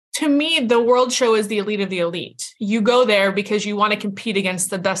To me, the World Show is the elite of the elite. You go there because you want to compete against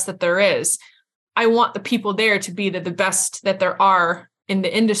the best that there is. I want the people there to be the best that there are in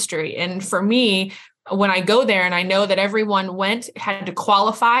the industry. And for me, when I go there and I know that everyone had to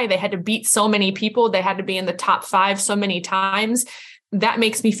qualify, they had to beat so many people, they had to be in the top 5 so many times, that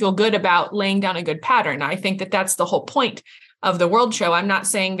makes me feel good about laying down a good pattern. I think that that's the whole point of the World Show. I'm not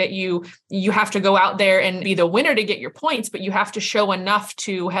saying that you have to go out there and be the winner to get your points, but you have to show enough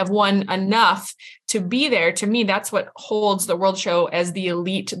to have won enough to be there. To me, that's what holds the World Show as the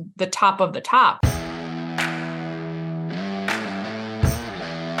elite, the top of the top.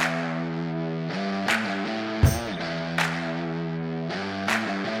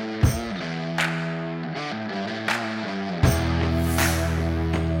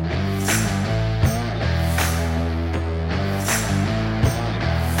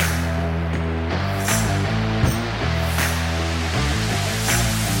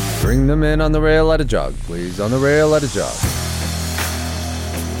 Bring them in on the rail at a jog, please. On the rail at a jog.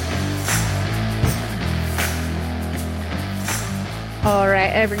 All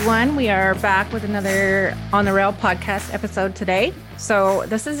right, everyone. We are back with another On the Rail podcast episode today. So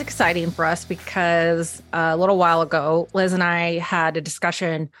this is exciting for us because a little while ago, Liz and I had a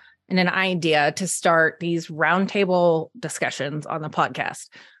discussion and an idea to start these roundtable discussions on the podcast.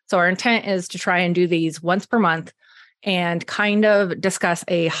 So our intent is to try and do these once per month and kind of discuss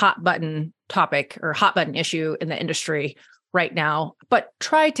a hot button topic or hot button issue in the industry right now, but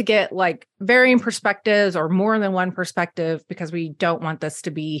try to get like varying perspectives or more than one perspective, because we don't want this to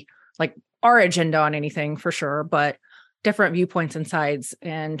be like our agenda on anything for sure, but different viewpoints and sides,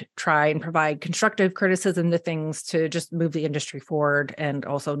 and try and provide constructive criticism to things to just move the industry forward and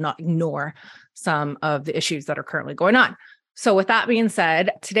also not ignore some of the issues that are currently going on. So with that being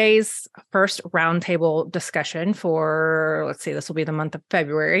said, today's first roundtable discussion for, let's see, this will be the month of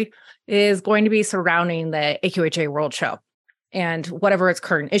February, is going to be surrounding the AQHA World Show and whatever its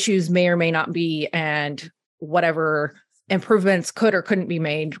current issues may or may not be, and whatever improvements could or couldn't be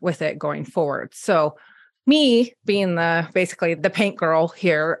made with it going forward. So me being basically the paint girl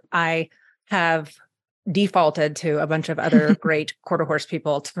here, I have defaulted to a bunch of other great quarter horse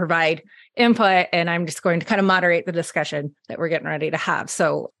people to provide input, and I'm just going to kind of moderate the discussion that we're getting ready to have.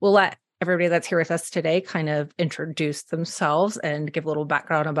 So we'll let everybody that's here with us today kind of introduce themselves and give a little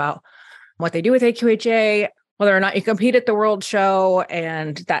background about what they do with AQHA, whether or not you compete at the World Show,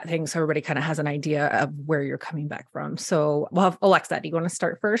 and that thing, so everybody kind of has an idea of where you're coming back from. So we'll have Alexa. Do you want to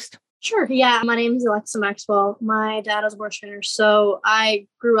start first? Sure. Yeah. My name is Alexa Maxwell. My dad is a horse trainer. So I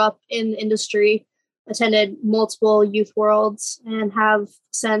grew up in the industry, attended multiple youth worlds, and have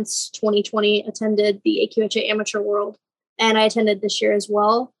since 2020 attended the AQHA Amateur World. And I attended this year as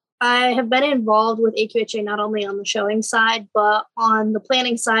well. I have been involved with AQHA not only on the showing side, but on the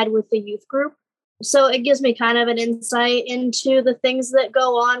planning side with the youth group. So it gives me kind of an insight into the things that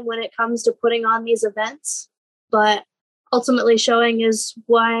go on when it comes to putting on these events. But ultimately, showing is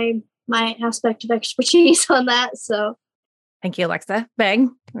why my aspect of expertise on that. So thank you, Alexa. Meg,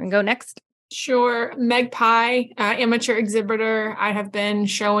 want to go next? Sure. Meg Pye, amateur exhibitor. I have been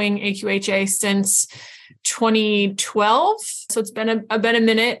showing AQHA since 2012. So it's been a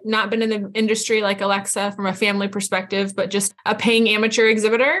minute, not been in the industry like Alexa from a family perspective, but just a paying amateur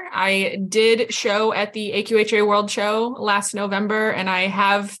exhibitor. I did show at the AQHA World Show last November, and I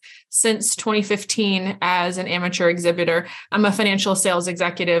have since 2015 as an amateur exhibitor. I'm a financial sales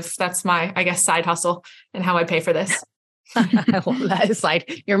executive. That's my, I guess, side hustle and how I pay for this. I love that side.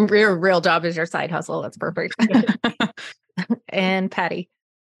 Your real job is your side hustle. That's perfect. And Patty.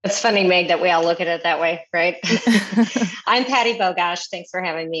 It's funny, Meg, that we all look at it that way, right? I'm Patty Bogosh. Thanks for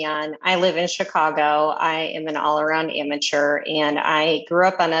having me on. I live in Chicago. I am an all-around amateur, and I grew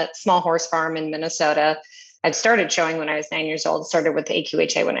up on a small horse farm in Minnesota. I started showing when I was 9 years old, started with the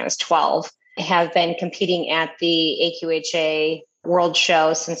AQHA when I was 12. I have been competing at the AQHA World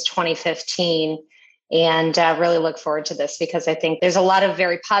Show since 2015. And really look forward to this, because I think there's a lot of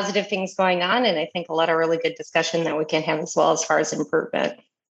very positive things going on, and I think a lot of really good discussion that we can have as well as far as improvement.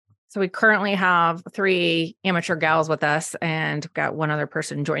 So we currently have 3 amateur gals with us, and we've got one other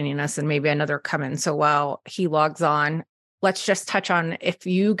person joining us and maybe another coming. So while he logs on, let's just touch on if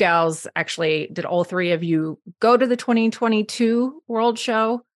you gals actually, did all 3 of you go to the 2022 World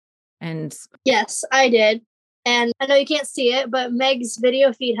Show? And yes, I did. And I know you can't see it, but Meg's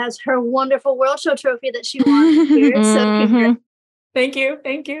video feed has her wonderful World Show trophy that she won here. So Thank you.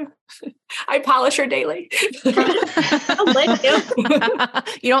 Thank you. I polish her daily. I'll let you.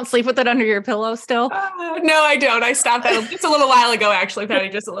 You don't sleep with it under your pillow still? No, I don't. I stopped that just a little while ago, actually, Patty,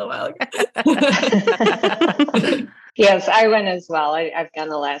 just a little while ago. Yes, I went as well. I've gone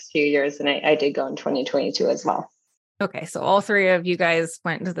the last few years, and I did go in 2022 as well. Okay, so all three of you guys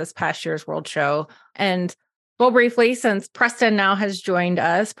went to this past year's World Show. And well, briefly, since Preston now has joined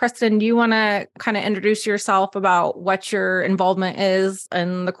us, Preston, do you want to kind of introduce yourself about what your involvement is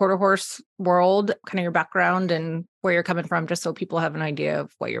in the quarter horse world, kind of your background and where you're coming from, just so people have an idea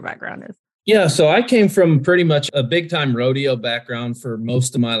of what your background is? Yeah, so I came from pretty much a big time rodeo background for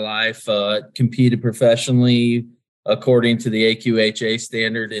most of my life, competed professionally according to the AQHA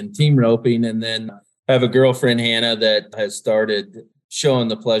standard in team roping, and then have a girlfriend, Hannah, that has started showing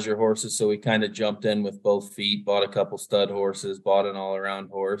the pleasure horses. So we kind of jumped in with both feet, bought a couple stud horses, bought an all around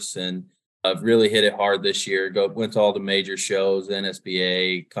horse, and I've really hit it hard this year. Went to all the major shows,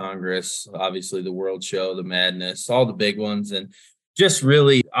 NSBA, Congress, obviously the World Show, the Madness, all the big ones. And just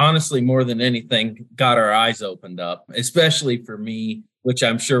really, honestly, more than anything, got our eyes opened up, especially for me, which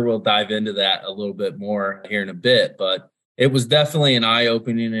I'm sure we'll dive into that a little bit more here in a bit. But it was definitely an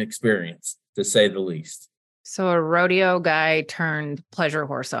eye-opening experience, to say the least. So a rodeo guy turned pleasure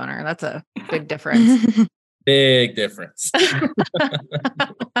horse owner. That's a big difference. Big difference. Yeah.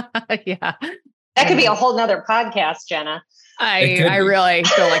 That could be a whole nother podcast, Jenna. I really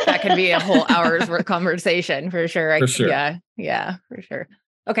feel like that could be a whole hour's worth conversation for sure. For sure. Yeah, for sure.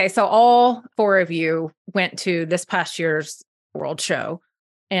 Okay, so all four of you went to this past year's World Show.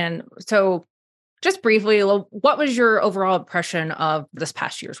 And so just briefly, what was your overall impression of this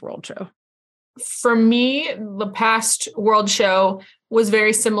past year's World Show? For me, the past World Show was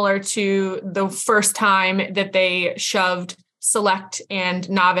very similar to the first time that they shoved select and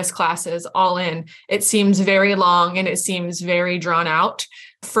novice classes all in. It seems very long and it seems very drawn out.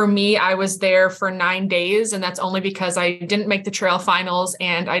 For me, I was there for 9 days, and that's only because I didn't make the trail finals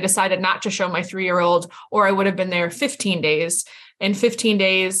and I decided not to show my 3-year-old, or I would have been there 15 days. And 15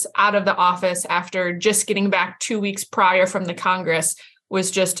 days out of the office after just getting back 2 weeks prior from the Congress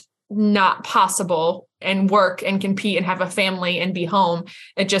was just not possible, and work and compete and have a family and be home.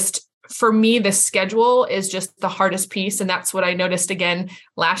 It just, for me, the schedule is just the hardest piece. And that's what I noticed again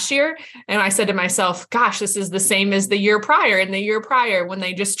last year. And I said to myself, gosh, this is the same as the year prior and the year prior, when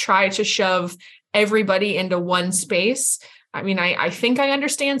they just try to shove everybody into one space. I mean, I think I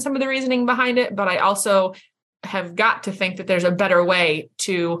understand some of the reasoning behind it, but I also have got to think that there's a better way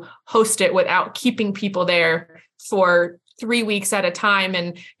to host it without keeping people there for 3 weeks at a time,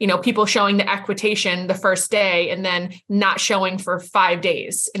 and, people showing the equitation the first day and then not showing for 5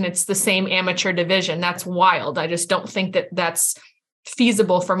 days. And it's the same amateur division. That's wild. I just don't think that that's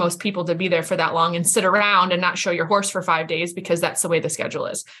feasible for most people to be there for that long and sit around and not show your horse for 5 days, because that's the way the schedule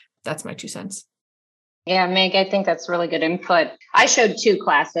is. That's my 2 cents. Yeah, Meg, I think that's really good input. I showed 2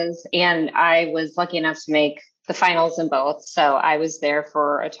 classes and I was lucky enough to make the finals in both. So I was there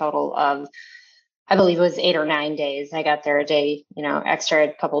for a total of, I believe it was 8 or 9 days. I got there a day, extra,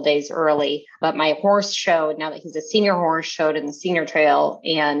 a couple days early. But my horse showed, now that he's a senior horse, showed in the senior trail,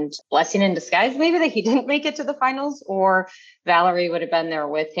 and blessing in disguise, maybe that he didn't make it to the finals, or Valerie would have been there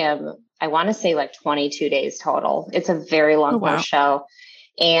with him. I want to say like 22 days total. It's a very long horse show.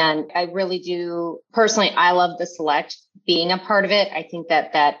 And I really do, personally, I love the select being a part of it. I think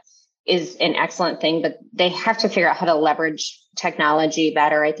that is an excellent thing, but they have to figure out how to leverage technology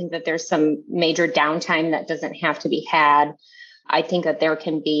better. I think that there's some major downtime that doesn't have to be had. I think that there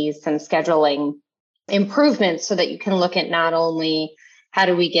can be some scheduling improvements so that you can look at not only how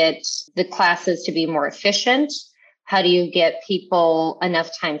do we get the classes to be more efficient, how do you get people enough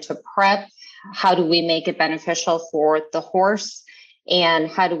time to prep, how do we make it beneficial for the horse, and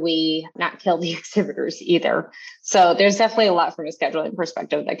how do we not kill the exhibitors either? So there's definitely a lot from a scheduling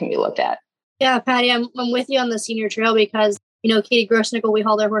perspective that can be looked at. Yeah, Patty, I'm with you on the senior trail because, Katie Grossnickel, we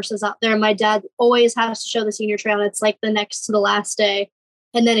haul their horses out there. My dad always has to show the senior trail, and it's like the next to the last day.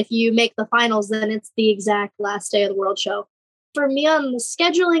 And then if you make the finals, then it's the exact last day of the World Show. For me, on the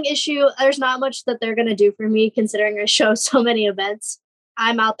scheduling issue, there's not much that they're going to do for me, considering I show so many events.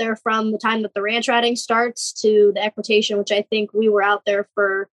 I'm out there from the time that the ranch riding starts to the equitation, which I think we were out there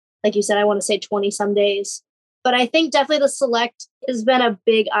for, like you said, I want to say 20 some days. But I think definitely the select has been a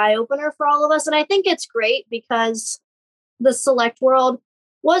big eye opener for all of us. And I think it's great because the select world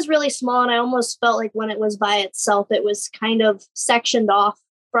was really small. And I almost felt like when it was by itself, it was kind of sectioned off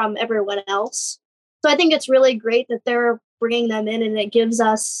from everyone else. So I think it's really great that they're bringing them in, and it gives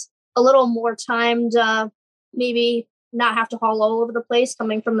us a little more time to maybe not have to haul all over the place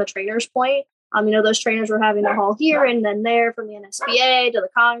coming from the trainer's point. Those trainers were having to haul here and then there, from the NSBA to the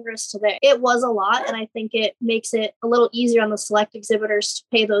Congress to there. It was a lot. And I think it makes it a little easier on the select exhibitors to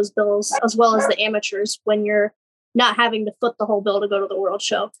pay those bills, as well as the amateurs, when you're not having to foot the whole bill to go to the World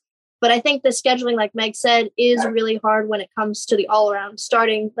Show. But I think the scheduling, like Meg said, is really hard when it comes to the all around.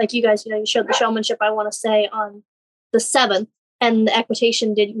 Starting, like you guys, you showed the showmanship, I want to say, on the 7th, and the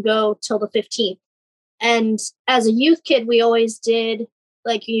equitation didn't go till the 15th. And as a youth kid, we always did,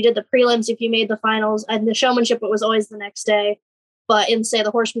 like, you did the prelims if you made the finals, and the showmanship, it was always the next day. But in, say,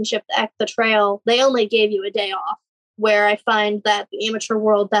 the horsemanship, the trail, they only gave you a day off, where I find that the amateur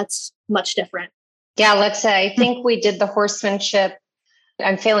world, that's much different. Yeah, I think we did the horsemanship.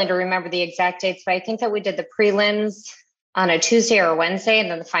 I'm failing to remember the exact dates, but I think that we did the prelims on a Tuesday or a Wednesday,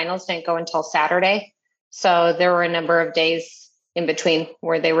 and then the finals didn't go until Saturday. So there were a number of days in between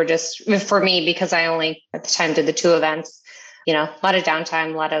where they were just, for me, because I only at the time did the 2 events, a lot of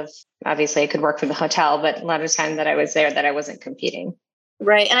downtime, a lot of, obviously I could work from the hotel, but a lot of time that I was there that I wasn't competing.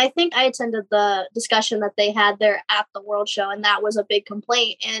 Right. And I think I attended the discussion that they had there at the World Show, and that was a big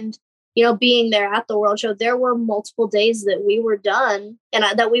complaint. And, being there at the World Show, there were multiple days that we were done and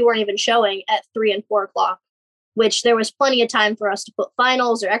that we weren't even showing at 3 and 4 o'clock, which there was plenty of time for us to put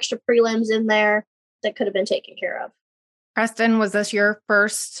finals or extra prelims in there that could have been taken care of. Preston, was this your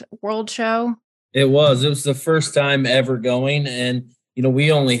first World Show? It was the first time ever going. And,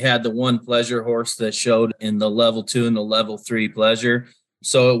 we only had the one pleasure horse that showed in the level 2 and the level 3 pleasure.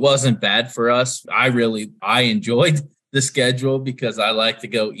 So it wasn't bad for us. I enjoyed the schedule because I like to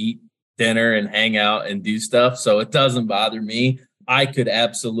go eat dinner and hang out and do stuff. So it doesn't bother me. I could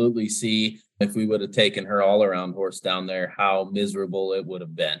absolutely see if we would have taken her all around horse down there, how miserable it would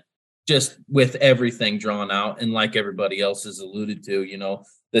have been. Just with everything drawn out. And like everybody else has alluded to,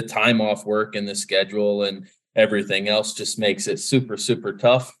 the time off work and the schedule and everything else just makes it super, super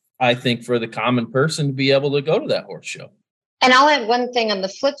tough, I think, for the common person to be able to go to that horse show. And I'll add one thing on the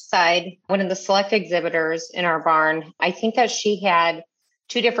flip side. One of the select exhibitors in our barn, I think that she had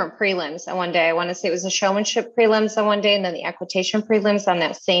 2 different prelims on one day. I want to say it was the showmanship prelims on one day and then the equitation prelims on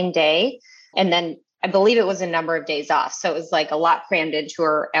that same day. And then I believe it was a number of days off. So it was like a lot crammed into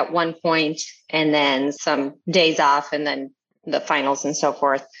her at one point, and then some days off, and then the finals and so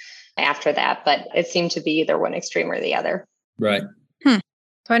forth after that. But it seemed to be either one extreme or the other. Right.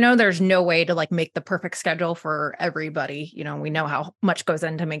 So I know there's no way to make the perfect schedule for everybody. We know how much goes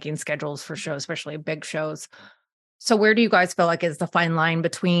into making schedules for shows, especially big shows. So where do you guys feel like is the fine line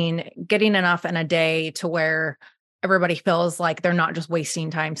between getting enough in a day to where everybody feels like they're not just wasting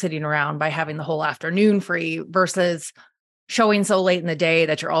time sitting around by having the whole afternoon free versus showing so late in the day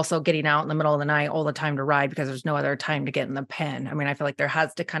that you're also getting out in the middle of the night all the time to ride because there's no other time to get in the pen? I mean, I feel like there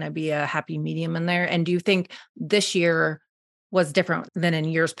has to kind of be a happy medium in there. And do you think this year was different than in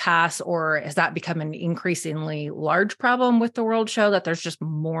years past, or has that become an increasingly large problem with the World Show that there's just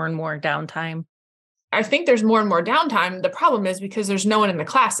more and more downtime? I think there's more and more downtime. The problem is because there's no one in the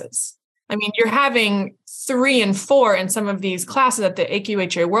classes. I mean, you're having 3 and 4 in some of these classes at the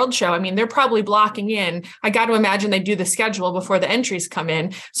AQHA World Show. I mean, they're probably blocking in. I got to imagine they do the schedule before the entries come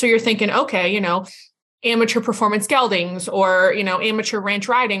in. So you're thinking, okay, amateur performance geldings or, amateur ranch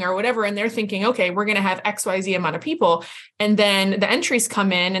riding or whatever. And they're thinking, okay, we're going to have XYZ amount of people. And then the entries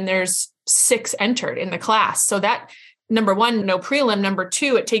come in and there's 6 entered in the class. So that, number one, no prelim. Number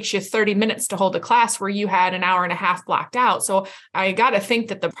 2, it takes you 30 minutes to hold a class where you had an hour and a half blocked out. So I got to think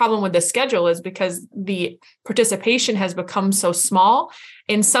that the problem with the schedule is because the participation has become so small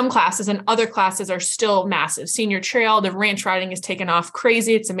in some classes, and other classes are still massive. Senior trail, the ranch riding is taken off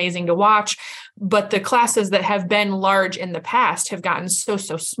crazy. It's amazing to watch. But the classes that have been large in the past have gotten so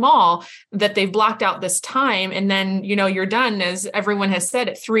small that they've blocked out this time. And then, you're done, as everyone has said,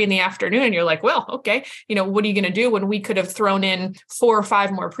 at 3 PM. You're like, well, okay, what are you going to do when we could have thrown in 4 or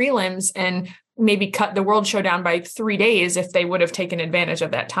 5 more prelims and maybe cut the World Show down by 3 days if they would have taken advantage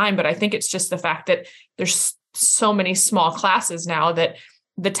of that time? But I think it's just the fact that there's so many small classes now that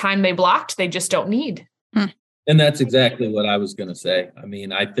the time they blocked, they just don't need. And that's exactly what I was going to say. I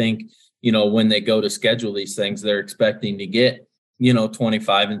mean, I think, when they go to schedule these things, they're expecting to get,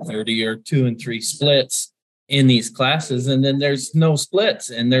 25 and 30 or 2 and 3 splits in these classes. And then there's no splits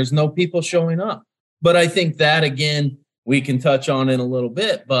and there's no people showing up. But I think that, again, we can touch on in a little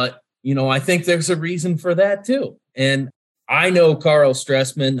bit. But, I think there's a reason for that, too. And I know Carl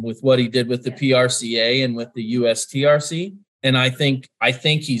Stressman with what he did with the PRCA and with the USTRC. And I think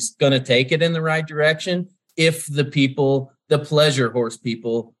he's going to take it in the right direction if the pleasure horse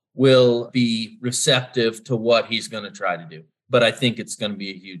people will be receptive to what he's going to try to do. But I think it's going to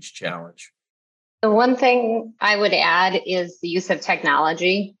be a huge challenge. The one thing I would add is the use of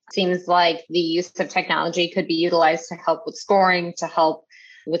technology. Seems like the use of technology could be utilized to help with scoring, to help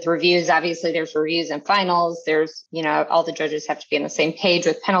with reviews. Obviously, there's reviews and finals. There's, all the judges have to be on the same page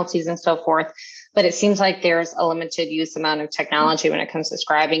with penalties and so forth. but it seems like there's a limited use amount of technology when it comes to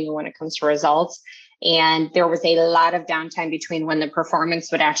scribing and when it comes to results. And there was a lot of downtime between when the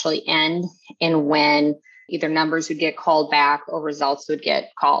performance would actually end and when either numbers would get called back or results would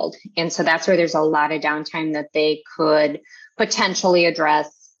get called. And so that's where there's a lot of downtime that they could potentially address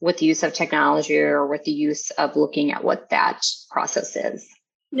with the use of technology or with the use of looking at what that process is.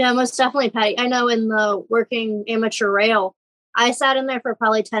 Yeah, most definitely, Patty. I know in the working amateur rail, I sat in there for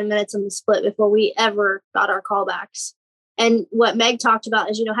probably 10 minutes in the split before we ever got our callbacks. And what Meg talked about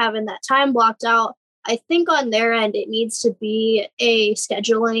is, having that time blocked out. I think on their end, it needs to be a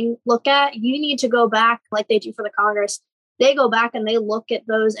scheduling look at. You need to go back like they do for the Congress. They go back and they look at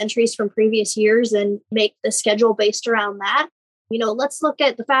those entries from previous years and make the schedule based around that. Let's look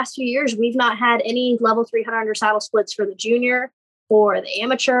at the past few years. We've not had any level 300 saddle splits for the junior, for the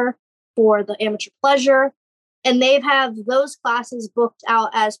amateur pleasure. And they've have those classes booked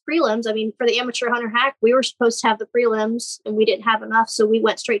out as prelims. I mean, for the amateur hunter hack, we were supposed to have the prelims and we didn't have enough. So we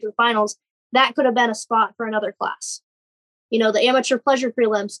went straight to the finals. That could have been a spot for another class. The amateur pleasure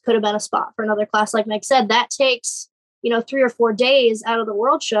prelims could have been a spot for another class. Like Meg said, that takes, 3 or 4 days out of the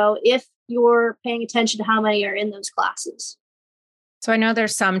world show if you're paying attention to how many are in those classes. So I know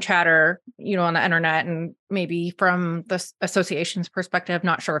there's some chatter, on the internet and maybe from the association's perspective,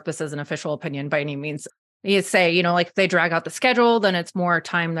 not sure if this is an official opinion by any means. You say, like if they drag out the schedule, then it's more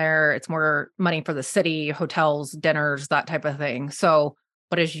time there. It's more money for the city, hotels, dinners, that type of thing. So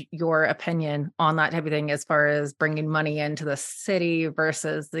what is your opinion on that type of thing as far as bringing money into the city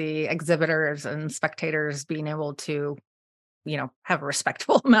versus the exhibitors and spectators being able to, have a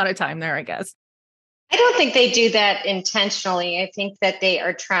respectable amount of time there, I guess? I don't think they do that intentionally. I think that they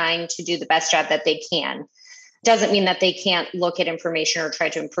are trying to do the best job that they can. Doesn't mean that they can't look at information or try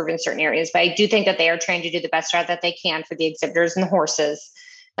to improve in certain areas, but I do think that they are trying to do the best job that they can for the exhibitors and the horses.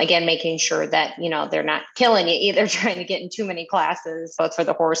 Again, making sure that, they're not killing you either, trying to get in too many classes, both for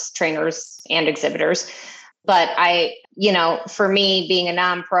the horse trainers and exhibitors. But for me, being a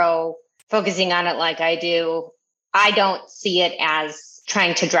non-pro, focusing on it like I do, I don't see it as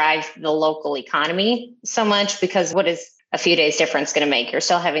trying to drive the local economy so much, because what is a few days difference going to make? You're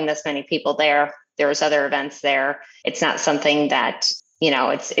still having this many people there. There's other events there. It's not something that,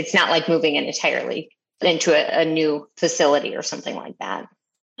 it's not like moving it entirely into a new facility or something like that.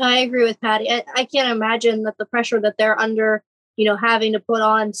 I agree with Patty. I can't imagine that the pressure that they're under, having to put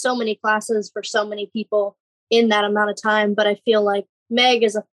on so many classes for so many people in that amount of time. But I feel like Meg,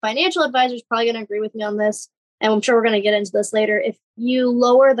 as a financial advisor, is probably going to agree with me on this. And I'm sure we're going to get into this later. If you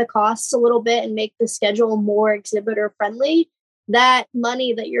lower the costs a little bit and make the schedule more exhibitor friendly, that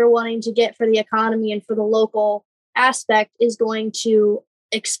money that you're wanting to get for the economy and for the local aspect is going to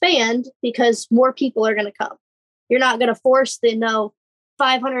expand because more people are going to come. You're not going to force the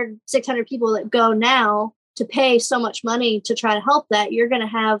 500, 600 people that go now to pay so much money to try to help that. You're going to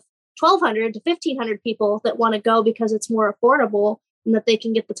have 1,200 to 1,500 people that want to go because it's more affordable and that they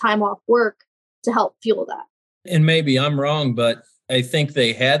can get the time off work to help fuel that. And maybe I'm wrong, but I think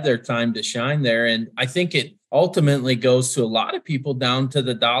they had their time to shine there. And I think it ultimately goes to a lot of people down to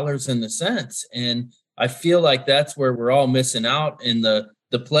the dollars and the cents. And I feel like that's where we're all missing out in the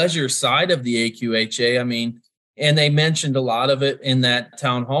pleasure side of the AQHA. I mean, and they mentioned a lot of it in that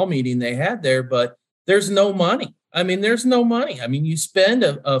town hall meeting they had there, but there's no money. I mean, there's no money. I mean, you spend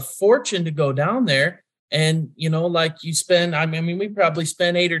a fortune to go down there and, like you spend, we probably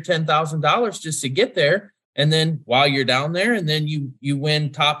spend $8,000 or $10,000 just to get there. And then while you're down there and then you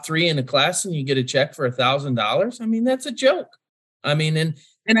win top 3 in a class and you get a check for $1,000. I mean, that's a joke. I mean, and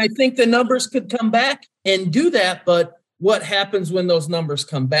I think the numbers could come back and do that. But what happens when those numbers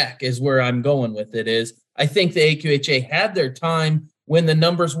come back is where I'm going with it is I think the AQHA had their time when the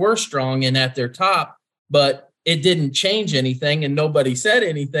numbers were strong and at their top, but it didn't change anything and nobody said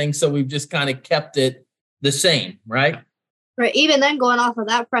anything. So we've just kind of kept it the same, right? Right. Even then, going off of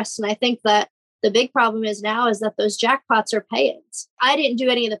that, Preston, I think that the big problem is that those jackpots are pay-ins. I didn't do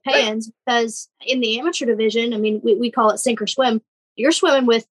any of the pay-ins because in the amateur division, I mean, we call it sink or swim. You're swimming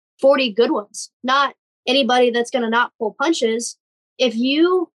with 40 good ones, not anybody that's going to not pull punches. If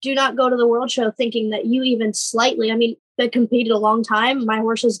you do not go to the World Show thinking that you even slightly, I competed a long time. My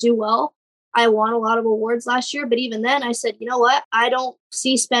horses do well. I won a lot of awards last year, but even then I said, you know what? I don't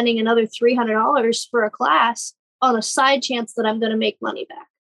see spending another $300 for a class on a side chance that I'm going to make money back.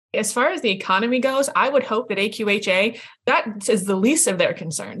 As far as the economy goes, I would hope that AQHA, that is the least of their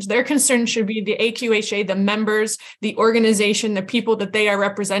concerns. Their concern should be the AQHA, the members, the organization, the people that they are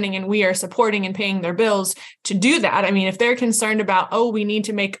representing and we are supporting and paying their bills to do that. I mean, if they're concerned about, we need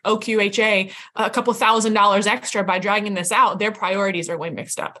to make AQHA a couple $1,000s extra by dragging this out, their priorities are way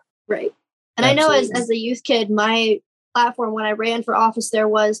mixed up. Right. And Absolutely. I know as a youth kid, my platform when I ran for office there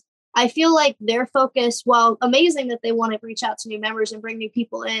was, I feel like their focus, while amazing that they want to reach out to new members and bring new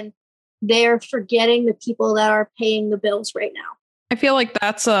people in, they're forgetting the people that are paying the bills right now. I feel like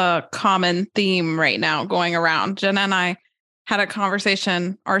that's a common theme right now going around. Jenna and I had a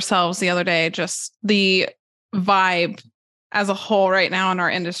conversation ourselves the other day, just the vibe as a whole right now in our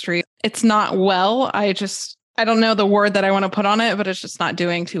industry. It's not well. I don't know the word that I want to put on it, but it's just not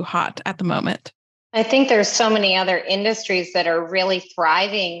doing too hot at the moment. I think there's so many other industries that are really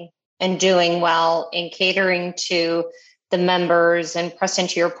thriving and doing well in catering to the members and, Preston,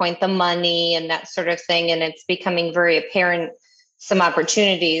 to your point, the money and that sort of thing. And it's becoming very apparent some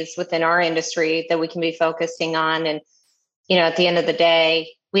opportunities within our industry that we can be focusing on. And, at the end of the day,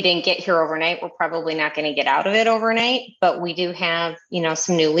 we didn't get here overnight. We're probably not going to get out of it overnight, but we do have,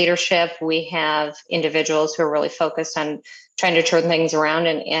 some new leadership. We have individuals who are really focused on trying to turn things around.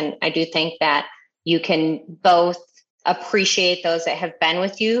 And I do think that you can both appreciate those that have been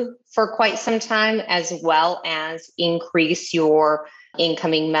with you for quite some time, as well as increase your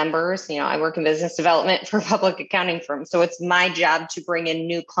incoming members. I work in business development for a public accounting firm. So it's my job to bring in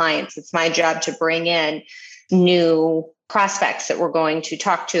new clients. It's my job to bring in new prospects that we're going to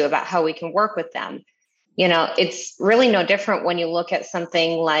talk to about how we can work with them. It's really no different when you look at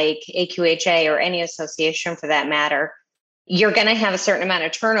something like AQHA or any association for that matter. You're going to have a certain amount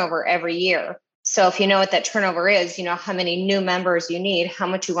of turnover every year. So if you know what that turnover is, how many new members you need, how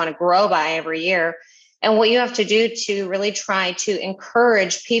much you want to grow by every year, and what you have to do to really try to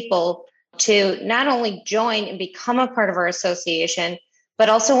encourage people to not only join and become a part of our association, but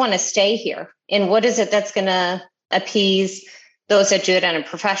also want to stay here. And what is it that's going to appease those that do it on a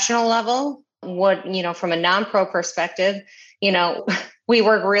professional level? What, from a non-pro perspective, we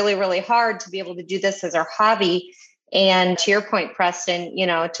work really, really hard to be able to do this as our hobby. And to your point, Preston,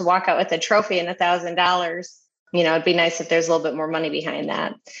 to walk out with a trophy and $1,000, it'd be nice if there's a little bit more money behind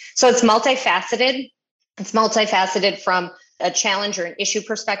that. So it's multifaceted. It's multifaceted from a challenge or an issue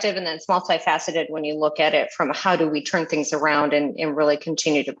perspective, and then it's multifaceted when you look at it from how do we turn things around and really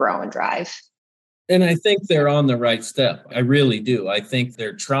continue to grow and drive. And I think they're on the right step. I really do. I think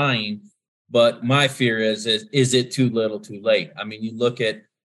they're trying, but my fear is it too little too late? I mean, you look at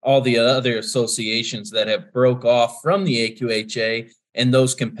all the other associations that have broke off from the AQHA, and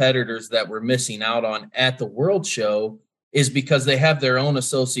those competitors that we're missing out on at the World Show is because they have their own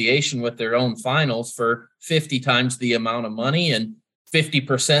association with their own finals for 50 times the amount of money and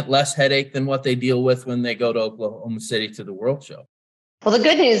 50% less headache than what they deal with when they go to Oklahoma City to the World Show. Well, the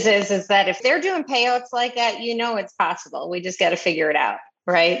good news is that if they're doing payouts like that, it's possible. We just got to figure it out,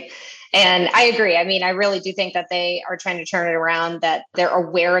 right? And I agree. I mean, I really do think that they are trying to turn it around, that they're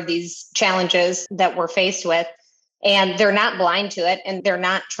aware of these challenges that we're faced with, and they're not blind to it, and they're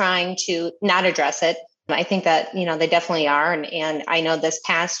not trying to not address it. I think that, they definitely are. And I know this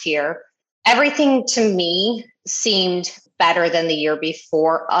past year, everything to me seemed better than the year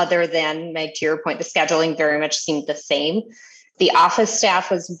before, other than, Meg, to your point, the scheduling very much seemed the same. The office staff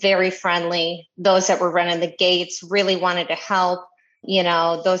was very friendly. Those that were running the gates really wanted to help.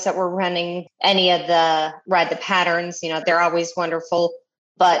 Those that were running any of the ride the patterns, they're always wonderful.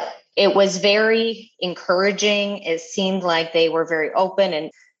 But it was very encouraging. It seemed like they were very open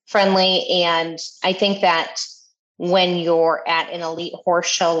and friendly. And I think that when you're at an elite horse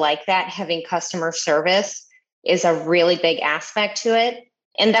show like that, having customer service is a really big aspect to it.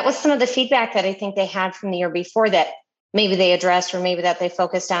 And that was some of the feedback that I think they had from the year before that maybe they addressed, or maybe that they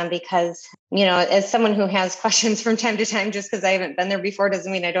focused on, because, as someone who has questions from time to time, just because I haven't been there before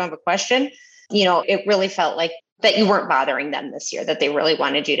doesn't mean I don't have a question. It really felt like that you weren't bothering them this year, that they really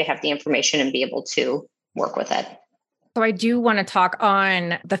wanted you to have the information and be able to work with it. So I do want to talk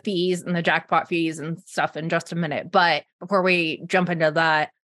on the fees and the jackpot fees and stuff in just a minute. But before we jump into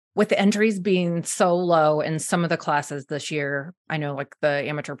that, with the entries being so low in some of the classes this year, I know like the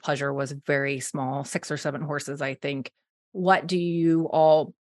amateur pleasure was very small, 6 or 7 horses, I think. What do you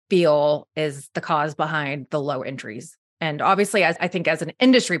all feel is the cause behind the low entries? And obviously, as an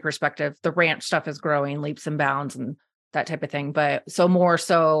industry perspective, the ranch stuff is growing leaps and bounds and that type of thing. But more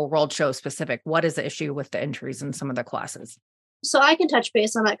so World Show specific, what is the issue with the entries in some of the classes? So I can touch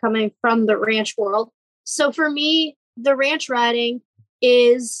base on that coming from the ranch world. So for me, the ranch riding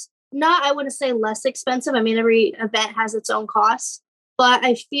is not, I wouldn't say less expensive. I mean, every event has its own costs, but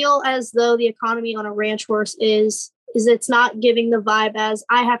I feel as though the economy on a ranch horse is it's not giving the vibe as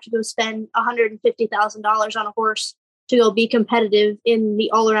I have to go spend $150,000 on a horse to go be competitive in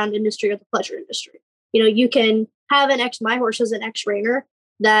the all-around industry or the pleasure industry. You can have my horse is an ex-reiner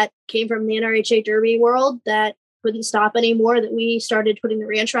that came from the NRHA Derby world that couldn't stop anymore, that we started putting the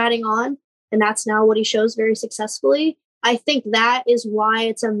ranch riding on. And that's now what he shows very successfully. I think that is why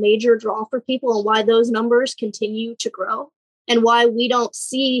it's a major draw for people and why those numbers continue to grow and why we don't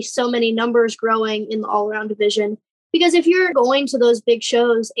see so many numbers growing in the all-around division. Because if you're going to those big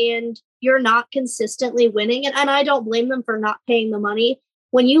shows and you're not consistently winning, and I don't blame them for not paying the money,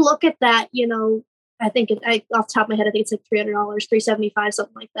 when you look at that, I think off the top of my head, I think it's like $300, $375,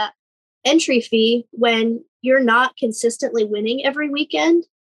 something like that. Entry fee, when you're not consistently winning every weekend,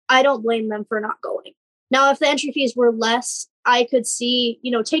 I don't blame them for not going. Now, if the entry fees were less, I could see,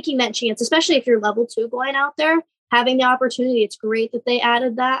 taking that chance, especially if you're level 2 going out there, having the opportunity. It's great that they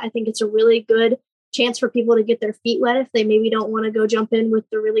added that. I think it's a really good chance for people to get their feet wet if they maybe don't want to go jump in with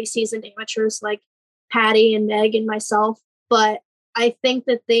the really seasoned amateurs like Patty and Meg and myself. But I think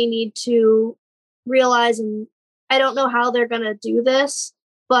that they need to realize, and I don't know how they're going to do this,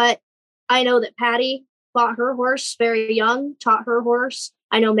 but I know that Patty bought her horse very young, taught her horse.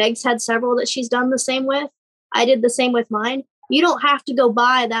 I know Meg's had several that she's done the same with. I did the same with mine. You don't have to go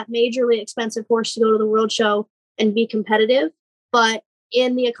buy that majorly expensive horse to go to the World Show and be competitive. But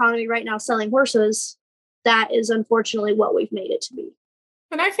in the economy right now, selling horses, that is unfortunately what we've made it to be.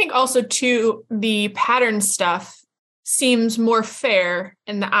 And I think also, too, the pattern stuff seems more fair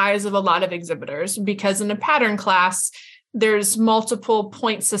in the eyes of a lot of exhibitors, because in a pattern class, there's multiple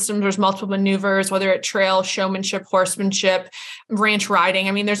point systems, there's multiple maneuvers, whether it's trail, showmanship, horsemanship, ranch riding.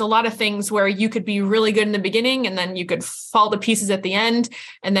 I mean, there's a lot of things where you could be really good in the beginning and then you could fall to pieces at the end.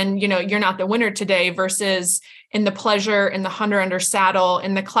 And then, you're not the winner today, versus in the pleasure, in the hunter under saddle,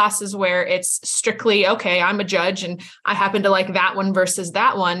 in the classes where it's strictly, okay, I'm a judge and I happen to like that one versus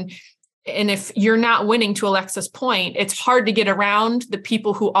that one. And if you're not winning, to Alexa's point, it's hard to get around the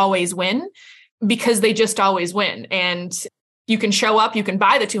people who always win, because they just always win. And you can show up, you can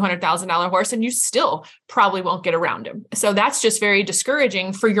buy the $200,000 horse, and you still probably won't get around him. So that's just very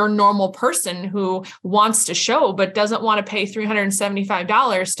discouraging for your normal person who wants to show, but doesn't want to pay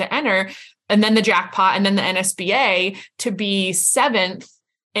 $375 to enter, and then the jackpot, and then the NSBA to be 7th.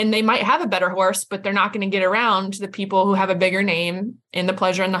 And they might have a better horse, but they're not going to get around the people who have a bigger name in the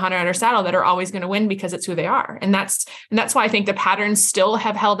pleasure and the hunter under saddle that are always going to win because it's who they are. And that's why I think the patterns still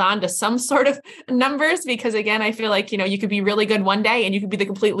have held on to some sort of numbers, because again, I feel like, you could be really good one day and you could be the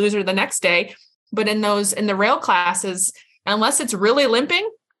complete loser the next day. But in the rail classes, unless it's really limping,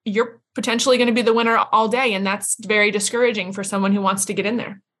 you're potentially going to be the winner all day. And that's very discouraging for someone who wants to get in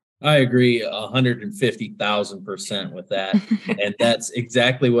there. I agree 150,000% with that. And that's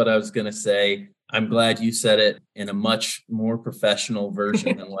exactly what I was going to say. I'm glad you said it in a much more professional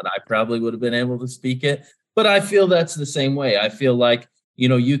version than what I probably would have been able to speak it. But I feel that's the same way. I feel like,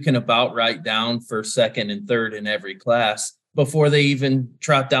 you can about write down first, second, and third in every class before they even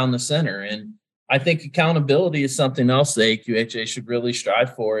trot down the center. And I think accountability is something else the AQHA should really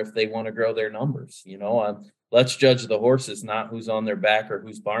strive for if they want to grow their numbers. Let's judge the horses, not who's on their back or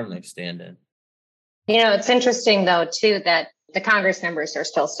whose barn they stand in. It's interesting, though, too, that the Congress numbers are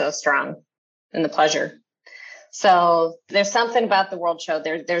still so strong in the pleasure. So there's something about the World Show.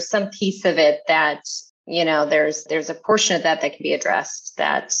 There's some piece of it that, there's a portion of that can be addressed.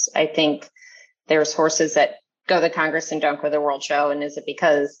 That I think there's horses that go to the Congress and don't go to the World Show. And is it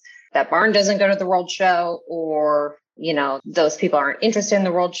because that barn doesn't go to the World Show, or, those people aren't interested in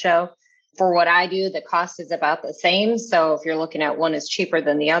the World Show? For what I do, the cost is about the same. So if you're looking at one is cheaper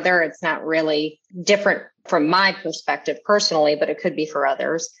than the other, it's not really different from my perspective personally, but it could be for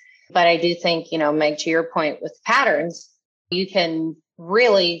others. But I do think, Meg, to your point with patterns, you can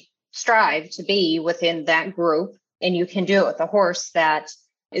really strive to be within that group, and you can do it with a horse that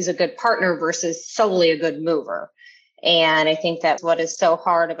is a good partner versus solely a good mover. And I think that's what is so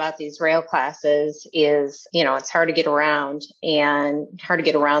hard about these rail classes is, it's hard to get around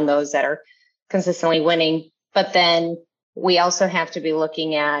those that are consistently winning. But then we also have to be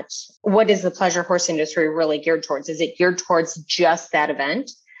looking at, what is the pleasure horse industry really geared towards? Is it geared towards just that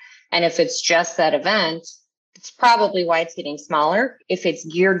event? And if it's just that event, it's probably why it's getting smaller. If it's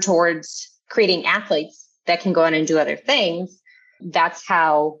geared towards creating athletes that can go in and do other things, that's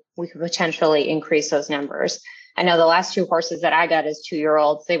how we could potentially increase those numbers. I know the last 2 horses that I got as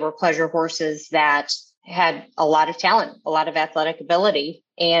 2-year-olds, they were pleasure horses that had a lot of talent, a lot of athletic ability.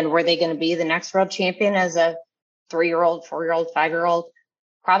 And were they going to be the next world champion as a 3-year-old, 4-year-old, 5-year-old?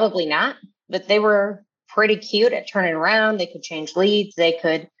 Probably not, but they were pretty cute at turning around. They could change leads. They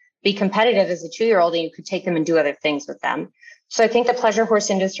could be competitive as a 2-year-old, and you could take them and do other things with them. So I think the pleasure horse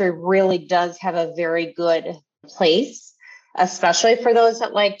industry really does have a very good place, especially for those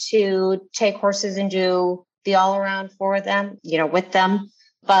that like to take horses and do the all around for them, with them.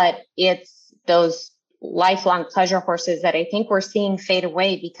 But it's those lifelong pleasure horses that I think we're seeing fade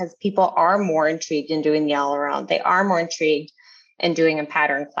away because people are more intrigued in doing the all around. They are more intrigued in doing a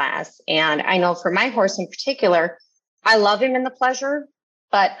pattern class. And I know for my horse in particular, I love him in the pleasure,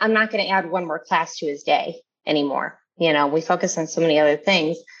 but I'm not going to add one more class to his day anymore. We focus on so many other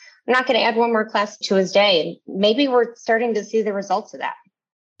things. I'm not going to add one more class to his day. And maybe we're starting to see the results of that.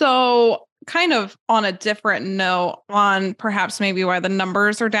 So kind of on a different note on perhaps maybe why the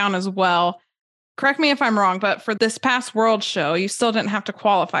numbers are down as well. Correct me if I'm wrong, but for this past World Show, you still didn't have to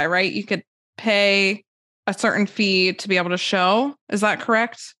qualify, right? You could pay a certain fee to be able to show. Is that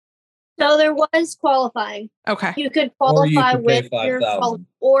correct? So there was qualifying. Okay. You could qualify with your,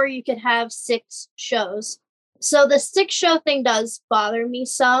 or you could have 6 shows. So the 6 show thing does bother me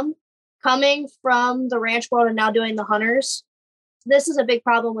some. Coming from the ranch world and now doing the hunters, this is a big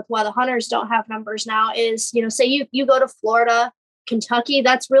problem with why the hunters don't have numbers now is, say you go to Florida, Kentucky,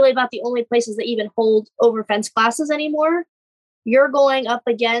 that's really about the only places that even hold over fence classes anymore. You're going up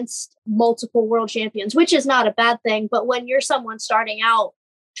against multiple world champions, which is not a bad thing. But when you're someone starting out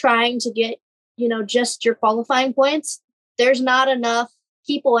trying to get, just your qualifying points, there's not enough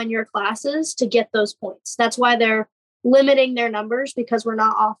people in your classes to get those points. That's why they're limiting their numbers, because we're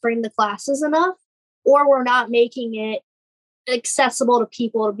not offering the classes enough, or we're not making it accessible to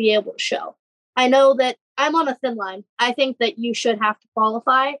people to be able to show. I know that I'm on a thin line. I think that you should have to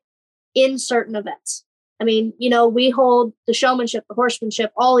qualify in certain events. I mean, we hold the showmanship, the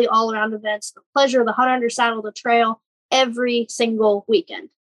horsemanship, all the all-around events, the pleasure, the hunt under saddle, the trail, every single weekend.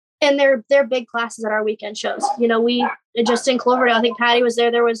 And they're big classes at our weekend shows. We just in Cloverdale, I think Patty was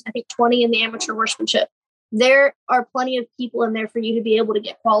there. There was, I think, 20 in the amateur horsemanship. There are plenty of people in there for you to be able to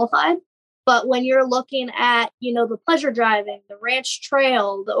get qualified. But when you're looking at, the pleasure driving, the ranch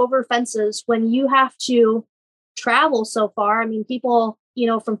trail, the over fences, when you have to travel so far, I mean, people,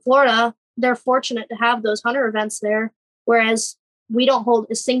 from Florida, they're fortunate to have those hunter events there, whereas we don't hold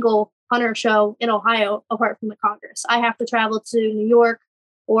a single hunter show in Ohio apart from the Congress. I have to travel to New York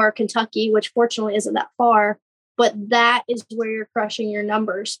or Kentucky, which fortunately isn't that far, but that is where you're crushing your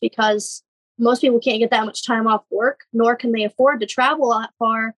numbers because most people can't get that much time off work, nor can they afford to travel that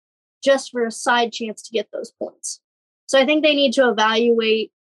far just for a side chance to get those points. So I think they need to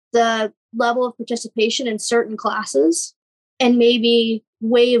evaluate the level of participation in certain classes and maybe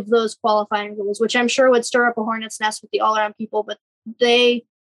waive those qualifying rules, which I'm sure would stir up a hornet's nest with the all-around people, but they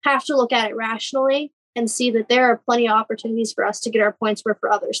have to look at it rationally and see that there are plenty of opportunities for us to get our points where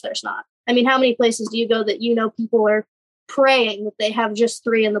for others there's not. I mean, how many places do you go that people are praying that they have just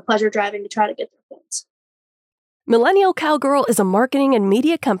 3 in the pleasure driving to try to get their points? Millennial Cowgirl is a marketing and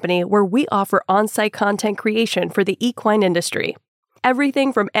media company where we offer on-site content creation for the equine industry.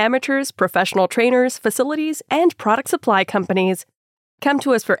 Everything from amateurs, professional trainers, facilities, and product supply companies. Come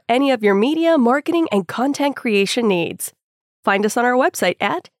to us for any of your media, marketing, and content creation needs. Find us on our website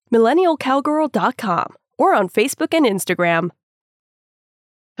at millennialcowgirl.com or on Facebook and Instagram.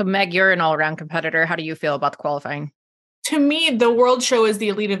 So Meg, you're an all-around competitor. How do you feel about the qualifying? To me, the World Show is the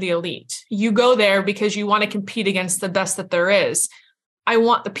elite of the elite. You go there because you want to compete against the best that there is. I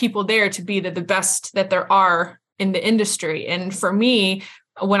want the people there to be the best that there are in the industry. And for me,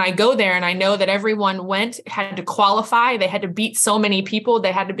 when I go there and I know that everyone had to qualify, they had to beat so many people,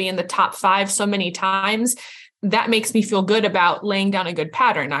 they had to be in the top 5 so many times, that makes me feel good about laying down a good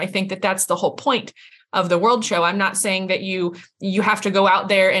pattern. I think that that's the whole point of the World Show. I'm not saying that you have to go out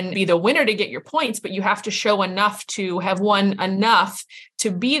there and be the winner to get your points, but you have to show enough to have won enough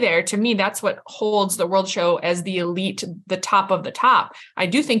to be there. To me, that's what holds the World Show as the elite, the top of the top. I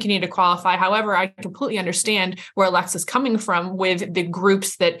do think you need to qualify. However, I completely understand where Alexa's coming from with the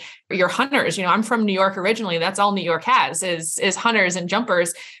groups that you're hunters. I'm from New York originally. That's all New York has is hunters and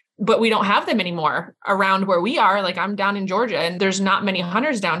jumpers. But we don't have them anymore around where we are. Like I'm down in Georgia and there's not many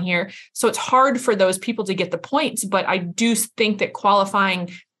hunters down here. So it's hard for those people to get the points. But I do think that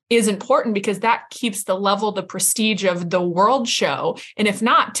qualifying is important because that keeps the level, the prestige of the World Show. And if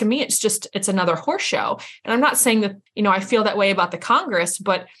not, to me, it's another horse show. And I'm not saying that, I feel that way about the Congress,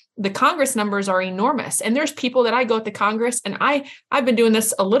 but the Congress numbers are enormous. And there's people that I go at the Congress and I've been doing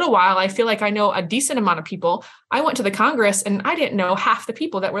this a little while. I feel like I know a decent amount of people. I went to the Congress and I didn't know half the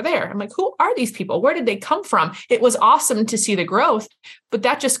people that were there. I'm like, who are these people? Where did they come from? It was awesome to see the growth, but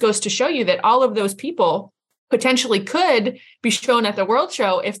that just goes to show you that all of those people potentially could be shown at the World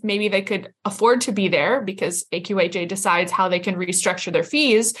Show if maybe they could afford to be there because AQHA decides how they can restructure their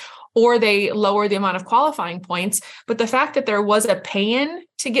fees or they lower the amount of qualifying points. But the fact that there was a pay-in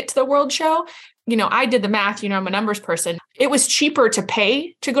to get to the World Show I did the math, I'm a numbers person. It was cheaper to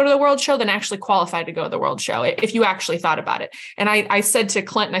pay to go to the World Show than actually qualify to go to the World Show, if you actually thought about it. And I said to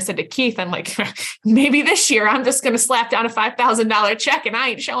Clint and I said to Keith, I'm like, maybe this year I'm just going to slap down a $5,000 check and I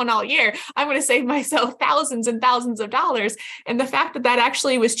ain't showing all year. I'm going to save myself thousands and thousands of dollars. And the fact that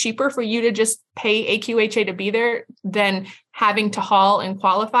actually was cheaper for you to just pay AQHA to be there than having to haul and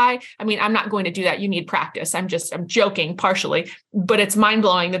qualify. I mean, I'm not going to do that. You need practice. I'm joking partially, but it's mind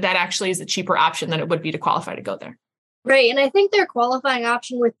blowing that actually is a cheaper option than it would be to qualify to go there. Right. And I think their qualifying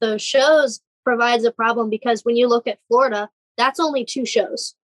option with those shows provides a problem because when you look at Florida, that's only 2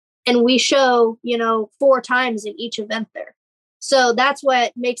 shows. And we show, 4 times in each event there. So that's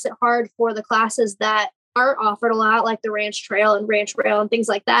what makes it hard for the classes that aren't offered a lot, like the Ranch Trail and Ranch Rail and things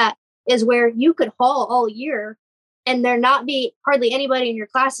like that, is where you could haul all year and there not be hardly anybody in your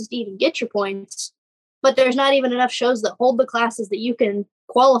classes to even get your points. But there's not even enough shows that hold the classes that you can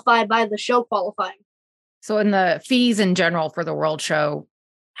qualify by the show qualifying. So in the fees in general for the World Show,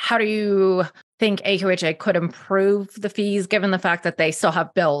 how do you think AQHA could improve the fees given the fact that they still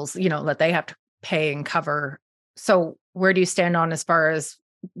have bills, that they have to pay and cover? So where do you stand on as far as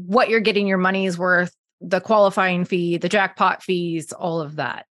what you're getting your money's worth, the qualifying fee, the jackpot fees, all of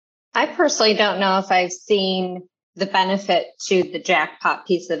that? I personally don't know if I've seen the benefit to the jackpot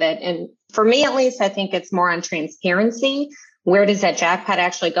piece of it. And for me, at least, I think it's more on transparency. Where does that jackpot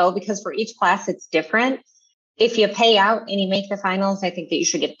actually go? Because for each class, it's different. If you pay out and you make the finals, I think that you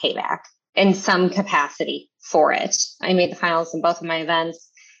should get payback in some capacity for it. I made the finals in both of my events.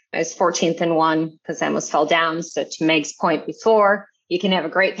 I was 14th in one because I almost fell down. So to Meg's point before, you can have a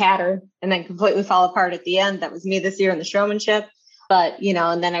great pattern and then completely fall apart at the end. That was me this year in the showmanship. But,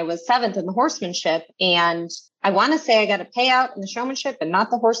 and then I was 7th in the horsemanship. And I want to say I got a payout in the showmanship and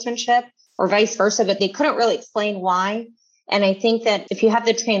not the horsemanship, or vice versa, but they couldn't really explain why. And I think that if you have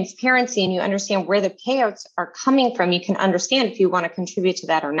the transparency and you understand where the payouts are coming from, you can understand if you want to contribute to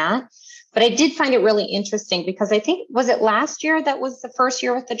that or not. But I did find it really interesting because I think, was it last year that was the first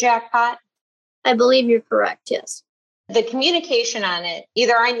year with the jackpot? I believe you're correct, yes. The communication on it,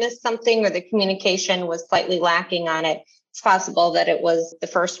 either I missed something or the communication was slightly lacking on it. It's possible that it was the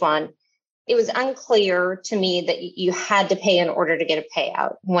first one. It was unclear to me that you had to pay in order to get a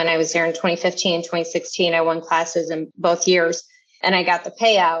payout. When I was there in 2015 and 2016, I won classes in both years and I got the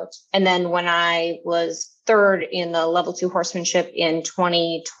payout. And then when I was 3rd in the level 2 horsemanship in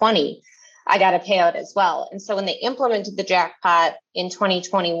 2020, I got a payout as well. And so when they implemented the jackpot in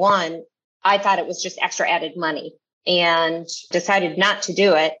 2021, I thought it was just extra added money and decided not to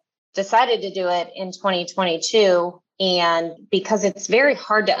do it. Decided to do it in 2022. And because it's very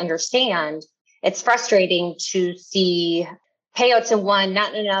hard to understand, it's frustrating to see payouts in one,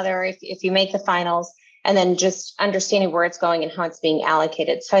 not in another, if you make the finals, and then just understanding where it's going and how it's being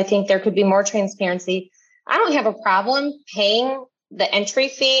allocated. So I think there could be more transparency. I don't have a problem paying the entry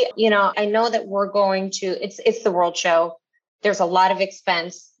fee. I know that we're going to, it's the World Show. There's a lot of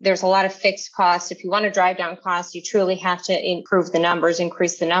expense. There's a lot of fixed costs. If you want to drive down costs, you truly have to improve the numbers,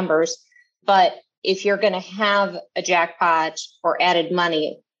 increase the numbers. But if you're going to have a jackpot or added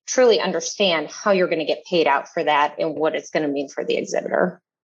money, truly understand how you're going to get paid out for that and what it's going to mean for the exhibitor.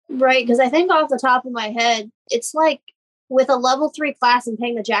 Right. Because I think off the top of my head, it's like with a level 3 class and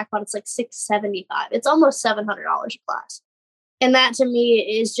paying the jackpot, it's like $675. It's almost $700 a class. And that to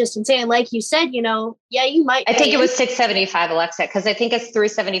me is just insane. Like you said, yeah, you might. I think it was $675, Alexa, because I think it's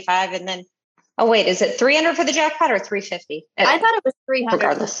 $375. And then, oh, wait, is it $300 for the jackpot or $350? I thought it was $300.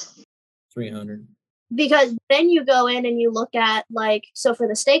 Regardless. $300. Because then you go in and you look at so for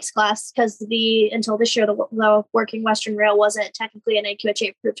the stakes class, because until this year, the Working Western Rail wasn't technically an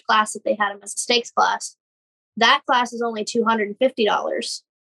AQHA approved class that they had them as a stakes class. That class is only $250.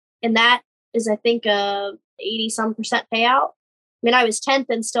 And that is, I think, a 80% payout. I mean, I was 10th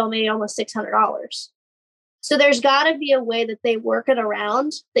and still made almost $600. So there's got to be a way that they work it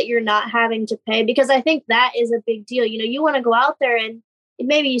around that you're not having to pay, because I think that is a big deal. You want to go out there and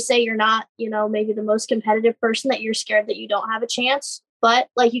maybe you say you're not, maybe the most competitive person, that you're scared that you don't have a chance. But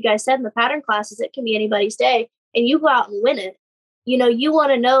like you guys said in the pattern classes, it can be anybody's day and you go out and win it. You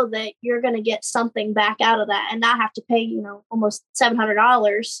want to know that you're going to get something back out of that and not have to pay, almost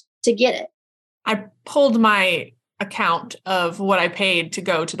 $700 to get it. I pulled my account of what I paid to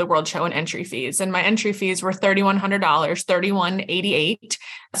go to the World Show and entry fees. And my entry fees were $3,100, $3,188.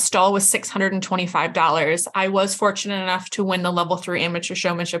 Stall was $625. I was fortunate enough to win the level 3 amateur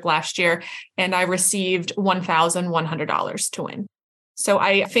showmanship last year, and I received $1,100 to win. So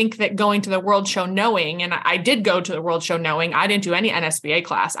I think that going to the World Show knowing, and I did go to the World Show knowing I didn't do any NSBA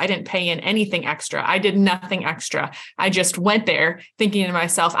class. I didn't pay in anything extra. I did nothing extra. I just went there thinking to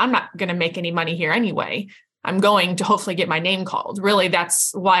myself, I'm not going to make any money here anyway. I'm going to hopefully get my name called. Really,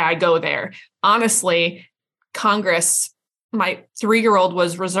 that's why I go there. Honestly, Congress, my 3-year-old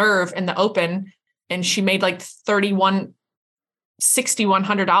was reserve in the open and she made like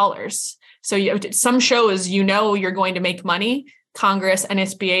 $6,100. So some shows, you're going to make money. Congress,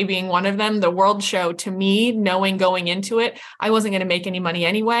 NSBA being one of them. The World Show, to me, knowing going into it, I wasn't going to make any money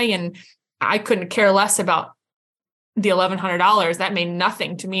anyway. And I couldn't care less about the $1,100. That made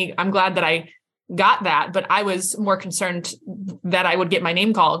nothing to me. I'm glad that I got that, but I was more concerned that I would get my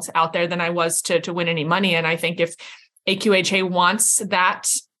name called out there than I was to win any money. And I think if AQHA wants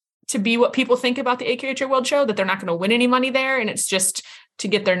that to be what people think about the AQHA World Show, that they're not going to win any money there and it's just to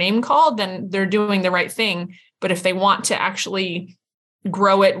get their name called, then they're doing the right thing. But if they want to actually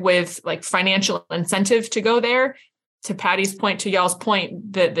grow it with like financial incentive to go there, to Patty's point, to y'all's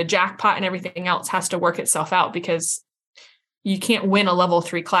point, the jackpot and everything else has to work itself out, because you can't win a level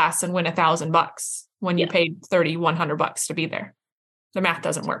 3 class and win $1,000 when you paid $3,100 to be there. The math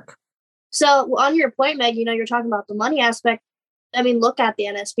doesn't work. So on your point, Meg, you're talking about the money aspect. I mean, look at the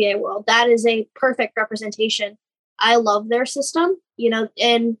NSBA world. That is a perfect representation. I love their system,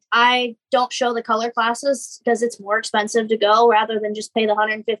 and I don't show the color classes because it's more expensive to go rather than just pay the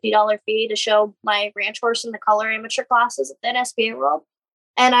 $150 fee to show my ranch horse in the color amateur classes at the NSBA world.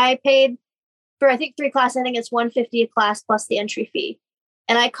 And I paid for, I think 3 classes, I think it's $150 a class plus the entry fee.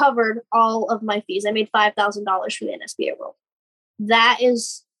 And I covered all of my fees. I made $5,000 for the NSBA world. That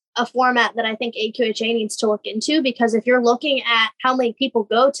is a format that I think AQHA needs to look into, because if you're looking at how many people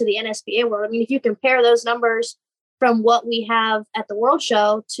go to the NSBA world, I mean, if you compare those numbers from what we have at the World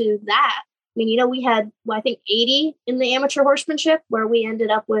Show to that, I mean, we had, I think 80 in the amateur horsemanship, where we ended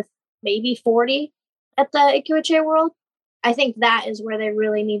up with maybe 40 at the AQHA world. I think that is where they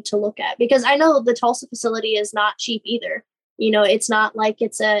really need to look at, because I know the Tulsa facility is not cheap either. It's not like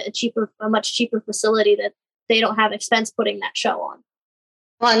it's a much cheaper facility that they don't have expense putting that show on.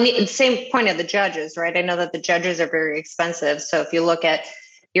 Well, and the same point of the judges, right? I know that the judges are very expensive. So if you look at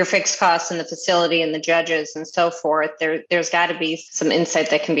your fixed costs in the facility and the judges and so forth, there's got to be some insight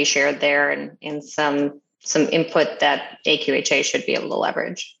that can be shared there, and some input that AQHA should be able to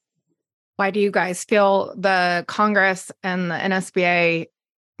leverage. Why do you guys feel the Congress and the NSBA,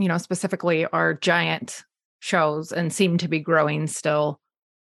 specifically, are giant shows and seem to be growing still,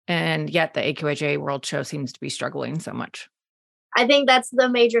 and yet the AQHA World Show seems to be struggling so much? I think that's the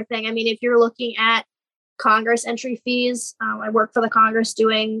major thing. I mean, if you're looking at Congress entry fees, I work for the Congress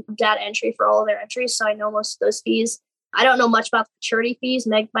doing data entry for all of their entries, so I know most of those fees. I don't know much about the maturity fees.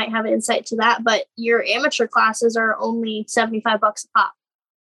 Meg might have an insight to that, but your amateur classes are only $75 a pop.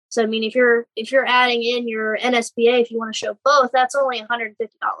 So I mean, if you're adding in your NSBA, if you want to show both, that's only $150.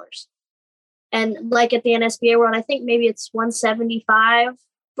 And like at the NSBA world, I think maybe it's $175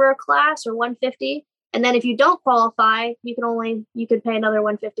 for a class or $150. And then if you don't qualify, you could pay another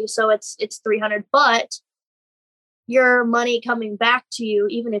 $150. So it's $300, but your money coming back to you,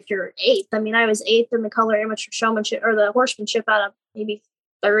 even if you're 8th. I mean, I was 8th in the color amateur showmanship or the horsemanship out of maybe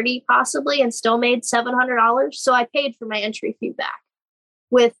 30 possibly, and still made $700. So I paid for my entry fee back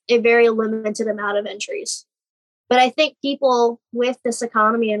with a very limited amount of entries. But I think people with this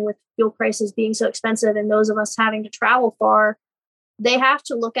economy and with fuel prices being so expensive, and those of us having to travel far, they have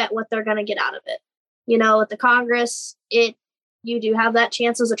to look at what they're going to get out of it. At the Congress, you do have that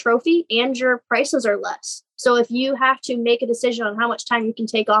chance as a trophy, and your prices are less. So if you have to make a decision on how much time you can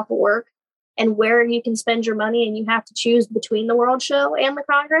take off of work and where you can spend your money, and you have to choose between the World Show and the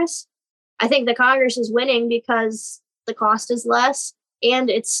Congress, I think the Congress is winning because the cost is less, and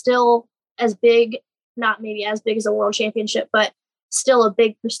it's still as big, not maybe as big as a World Championship, but still a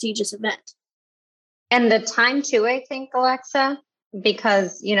big prestigious event. And the time too, I think, Alexa,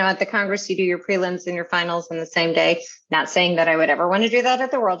 because, at the Congress, you do your prelims and your finals in the same day. Not saying that I would ever want to do that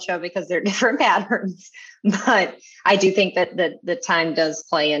at the World Show, because they're different patterns, but I do think that the time does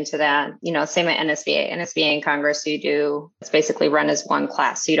play into that. Same at NSBA and Congress, it's basically run as one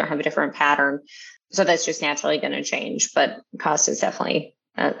class. So you don't have a different pattern. So that's just naturally going to change, but cost is definitely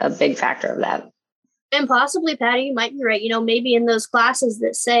a big factor of that. And possibly, Patty, you might be right. Maybe in those classes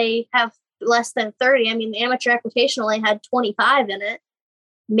that say have less than 30. I mean, the amateur equitation only had 25 in it.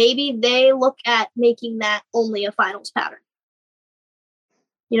 Maybe they look at making that only a finals pattern.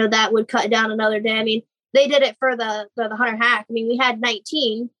 That would cut down another day. I mean, they did it for the Hunter Hack. I mean, we had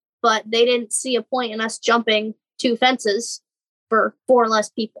 19, but they didn't see a point in us jumping 2 fences for 4 less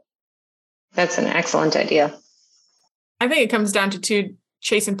people. That's an excellent idea. I think it comes down to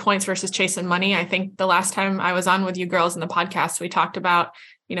chasing points versus chasing money. I think the last time I was on with you girls in the podcast, we talked about,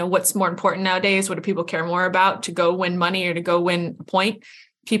 what's more important nowadays. What do people care more about, to go win money or to go win a point?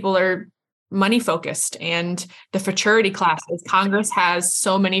 People are money focused, and the fraternity classes. Congress has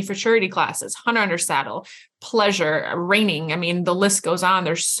so many fraternity classes: hunter under saddle, pleasure, reining. I mean, the list goes on.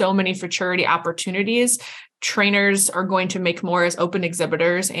 There's so many fraternity opportunities. Trainers are going to make more as open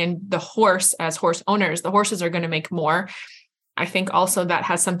exhibitors, and the horse as horse owners, the horses are going to make more. I think also that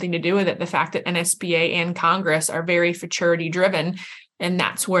has something to do with it. The fact that NSBA and Congress are very fraternity driven, and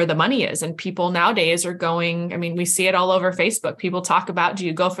that's where the money is. And people nowadays are going, I mean, we see it all over Facebook. People talk about, do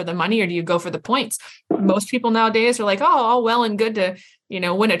you go for the money or do you go for the points? Most people nowadays are like, oh, all well and good to,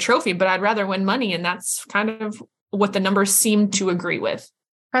 win a trophy, but I'd rather win money. And that's kind of what the numbers seem to agree with.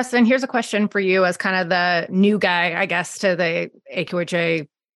 Preston, here's a question for you as kind of the new guy, I guess, to the AQHA,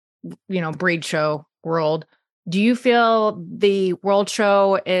 breed show world. Do you feel the world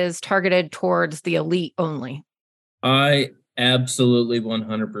show is targeted towards the elite only? I absolutely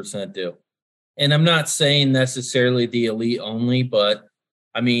 100% do. And I'm not saying necessarily the elite only, but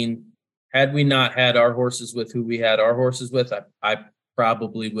I mean, had we not had our horses with who we had our horses with, I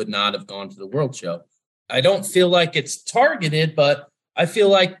probably would not have gone to the world show. I don't feel like it's targeted, but I feel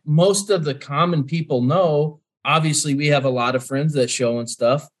like most of the common people know. Obviously, we have a lot of friends that show and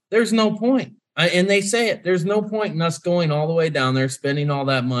stuff. There's no point. And they say it. There's no point in us going all the way down there, spending all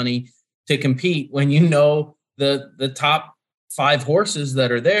that money to compete when the top 5 horses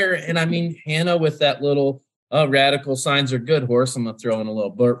that are there. And I mean, Hannah with that little Radical Signs Are Good horse, I'm going to throw in a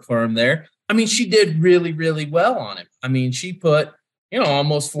little burp for him there. I mean, she did really, really well on him. I mean, she put,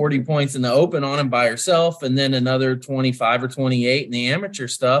 almost 40 points in the open on him by herself, and then another 25 or 28 in the amateur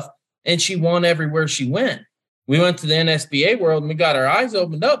stuff. And she won everywhere she went. We went to the NSBA world and we got our eyes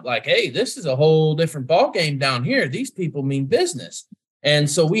opened up like, hey, this is a whole different ball game down here. These people mean business. And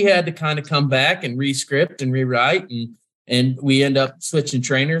so we had to kind of come back and re-script and rewrite. And we end up switching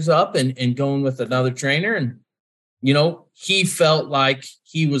trainers up and going with another trainer. And, he felt like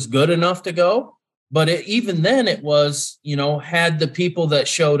he was good enough to go. But even then it was, had the people that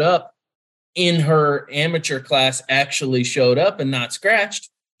showed up in her amateur class actually showed up and not scratched,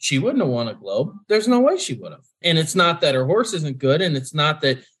 she wouldn't have won a Globe. There's no way she would have. And it's not that her horse isn't good, and it's not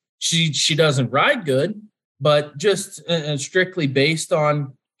that she doesn't ride good, but just strictly based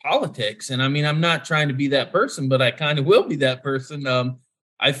on politics. And I mean, I'm not trying to be that person, but I kind of will be that person.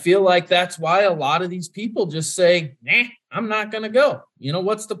 I feel like that's why a lot of these people just say, nah, I'm not going to go.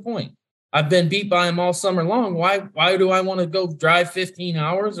 What's the point? I've been beat by them all summer long. Why do I want to go drive 15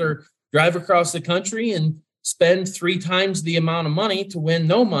 hours or drive across the country and spend 3 times the amount of money to win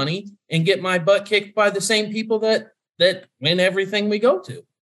no money and get my butt kicked by the same people that win everything we go to?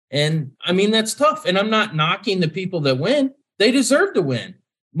 And I mean, that's tough. And I'm not knocking the people that win. They deserve to win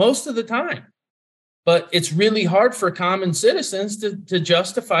most of the time. But it's really hard for common citizens to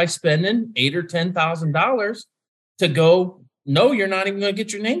justify spending $8,000 or $10,000 to go, no, you're not even going to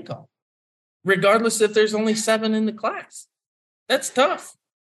get your name called, regardless if there's only 7 in the class. That's tough.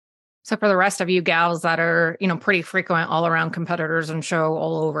 So for the rest of you gals that are, pretty frequent all around competitors and show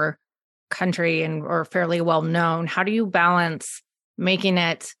all over country and are fairly well known, how do you balance making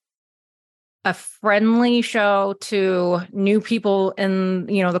it a friendly show to new people in,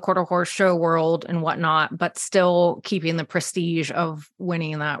 the quarter horse show world and whatnot, but still keeping the prestige of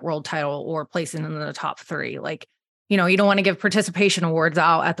winning that world title or placing in the top 3? Like, you don't want to give participation awards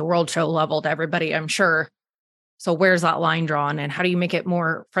out at the world show level to everybody, I'm sure. So where's that line drawn, and how do you make it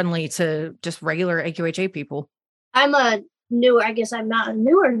more friendly to just regular AQHA people? I'm a newer, I guess I'm not a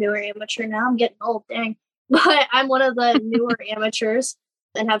newer amateur now. I'm getting old, dang. But I'm one of the newer amateurs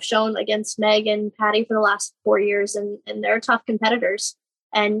and have shown against Meg and Patty for the last 4 years. And they're tough competitors.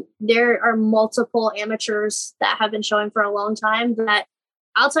 And there are multiple amateurs that have been showing for a long time that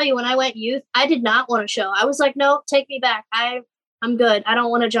I'll tell you, when I went youth, I did not want to show. I was like, no, take me back. I'm good. I don't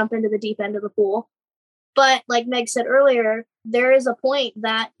want to jump into the deep end of the pool. But like Meg said earlier, there is a point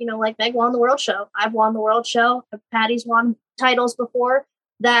that, like Meg won the world show. I've won the world show. Patty's won titles before,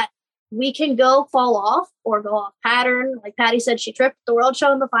 that we can go fall off or go off pattern. Like Patty said, she tripped the world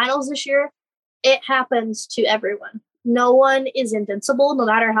show in the finals this year. It happens to everyone. No one is invincible, no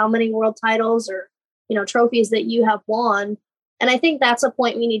matter how many world titles or, trophies that you have won. And I think that's a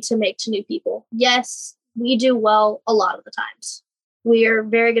point we need to make to new people. Yes, we do well a lot of the times. We are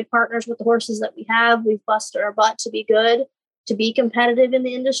very good partners with the horses that we have. We've busted our butt to be good, to be competitive in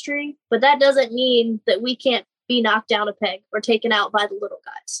the industry. But that doesn't mean that we can't be knocked down a peg or taken out by the little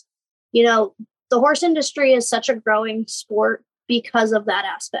guys. The horse industry is such a growing sport because of that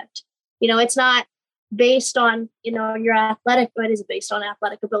aspect. It's not based on, your athletic, it is based on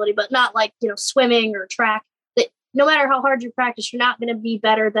athletic ability, but not like, swimming or track, that no matter how hard you practice, you're not going to be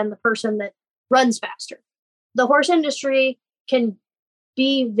better than the person that runs faster. The horse industry can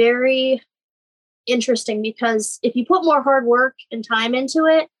be very interesting because if you put more hard work and time into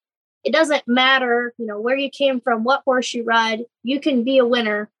it, it doesn't matter, where you came from, what horse you ride, you can be a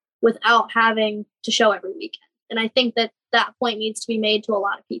winner without having to show every weekend. And I think that point needs to be made to a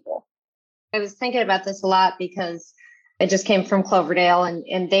lot of people. I was thinking about this a lot because I just came from Cloverdale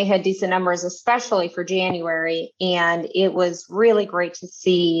and they had decent numbers, especially for January. And it was really great to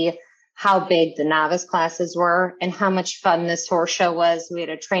see how big the novice classes were and how much fun this horse show was. We had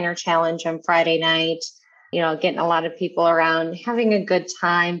a trainer challenge on Friday night, getting a lot of people around, having a good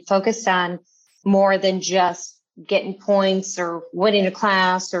time, focused on more than just getting points or winning a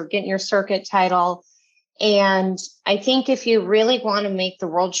class or getting your circuit title. And I think if you really want to make the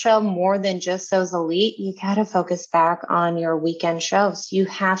World Show more than just those elite, you got to focus back on your weekend shows. You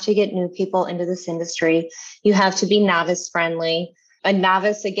have to get new people into this industry. You have to be novice friendly. A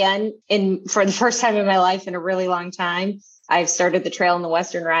novice, again, for the first time in my life in a really long time, I've started the trail in the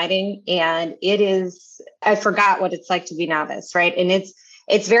Western riding, and I forgot what it's like to be novice, right? And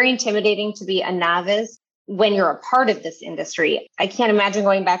it's very intimidating to be a novice when you're a part of this industry. I can't imagine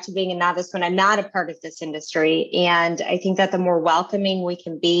going back to being a novice when I'm not a part of this industry. And I think that the more welcoming we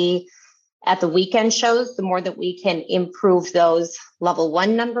can be at the weekend shows, the more that we can improve those level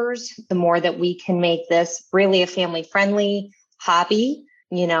 1 numbers, the more that we can make this really a family friendly hobby,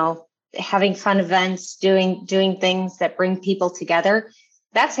 having fun events, doing things that bring people together.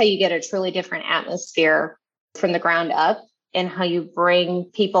 That's how you get a truly different atmosphere from the ground up, and how you bring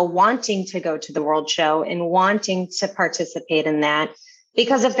people wanting to go to the World Show and wanting to participate in that.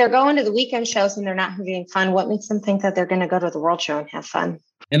 Because if they're going to the weekend shows and they're not having fun, what makes them think that they're going to go to the World Show and have fun?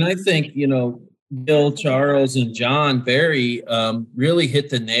 And I think, Bill, Charles, and John Barry really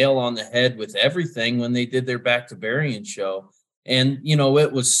hit the nail on the head with everything when they did their Back to Berrien show. And,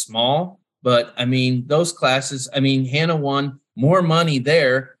 it was small, but those classes, Hannah won more money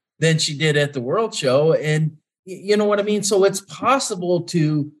there than she did at the World Show. And you know what I mean? So it's possible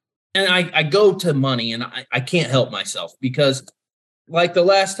to, and I go to money and I can't help myself because like the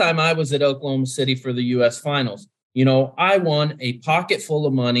last time I was at Oklahoma City for the US finals, I won a pocket full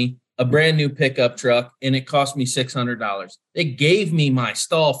of money, a brand new pickup truck, and it cost me $600. They gave me my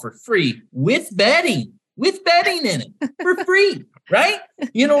stall for free with betting in it for free, right?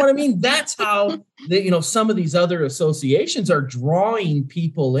 You know what I mean? That's how some of these other associations are drawing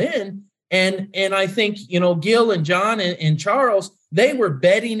people in. And I think, Gil and John and Charles, they were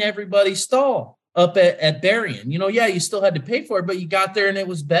betting everybody's stall up at Berrien. You still had to pay for it, but you got there and it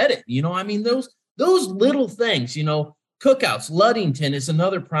was betted. Those little things, cookouts. Ludington is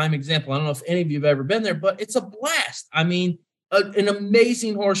another prime example. I don't know if any of you have ever been there, but it's a blast. An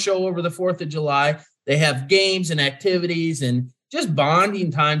amazing horse show over the 4th of July. They have games and activities and just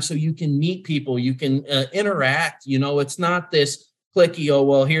bonding time so you can meet people. You can interact. It's not this clicky, oh,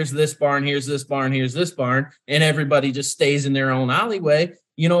 well, here's this barn, here's this barn, here's this barn, and everybody just stays in their own alleyway.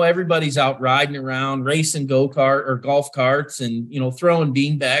 Everybody's out riding around, racing go-kart or golf carts and, throwing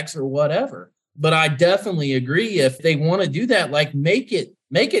bean bags or whatever. But I definitely agree if they want to do that, like make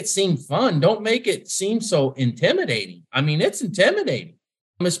it seem fun. Don't make it seem so intimidating. It's intimidating,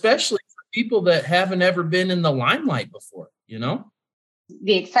 especially for people that haven't ever been in the limelight before,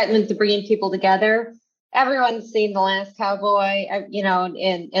 The excitement to bringing people together. Everyone's seen The Last Cowboy,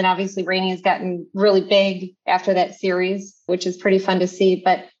 and obviously Rainey has gotten really big after that series, which is pretty fun to see.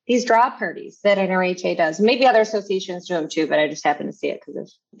 But these draw parties that NRHA does, maybe other associations do them too, but I just happen to see it because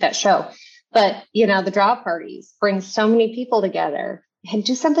of that show. But, the draw parties bring so many people together and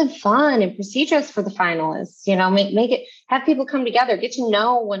do something fun and prestigious for the finalists, make it, have people come together, get to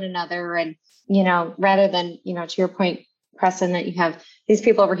know one another. And, rather than, to your point, Preston, that you have these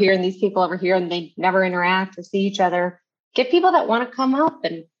people over here and these people over here and they never interact or see each other. Get people that want to come up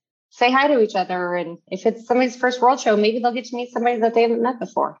and say hi to each other. And if it's somebody's first World Show, maybe they'll get to meet somebody that they haven't met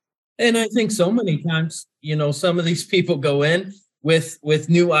before. And I think so many times, some of these people go in with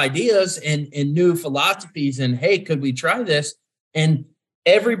new ideas and new philosophies and, hey, could we try this? And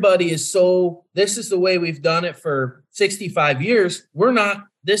everybody is this is the way we've done it for 65 years. We're not,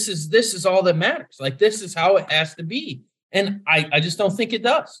 this is all that matters. Like, this is how it has to be. And I just don't think it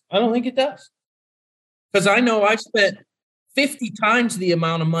does. I don't think it does. Because I know I've spent 50 times the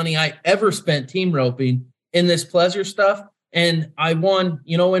amount of money I ever spent team roping in this pleasure stuff. And I won,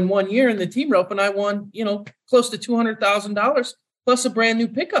 in 1 year in the team rope, and I won, close to $200,000 plus a brand new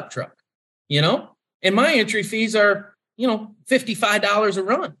pickup truck, and my entry fees are, $55 a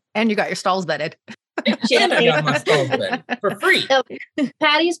run. And you got your stalls vetted. And I got my stalls ready for free. So,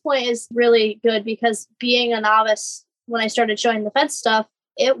 Patty's point is really good because being a novice, when I started showing the fence stuff,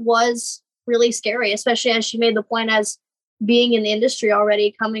 it was really scary, especially as she made the point as being in the industry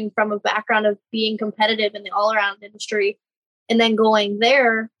already, coming from a background of being competitive in the all-around industry, and then going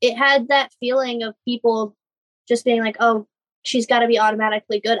there, it had that feeling of people just being like, oh, she's got to be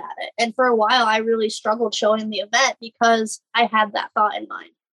automatically good at it. And for a while, I really struggled showing the event because I had that thought in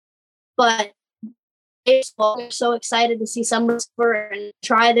mind. But they're so excited to see somebody and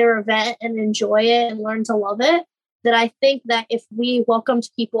try their event and enjoy it and learn to love it, that I think that if we welcomed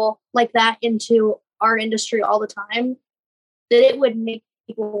people like that into our industry all the time, that it would make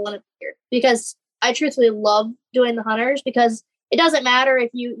people want to be here. Because I truthfully love doing the hunters, because it doesn't matter if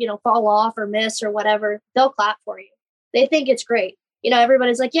you fall off or miss or whatever, they'll clap for you. They think it's great.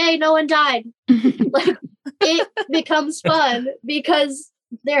 Everybody's like, yay, no one died. Like, it becomes fun because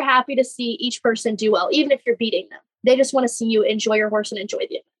they're happy to see each person do well, even if you're beating them. They just want to see you enjoy your horse and enjoy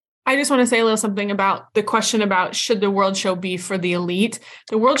the event. I just want to say a little something about the question about should the World Show be for the elite?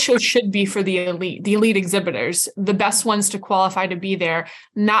 The World Show should be for the elite exhibitors, the best ones to qualify to be there,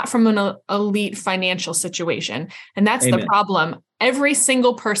 not from an elite financial situation. And that's Amen. The problem. Every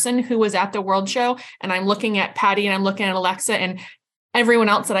single person who was at the World Show, and I'm looking at Patty and I'm looking at Alexa and everyone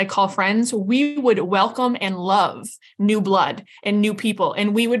else that I call friends, we would welcome and love new blood and new people.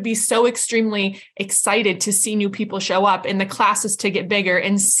 And we would be so extremely excited to see new people show up and the classes to get bigger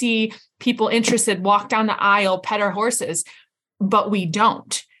and see people interested walk down the aisle, pet our horses. But we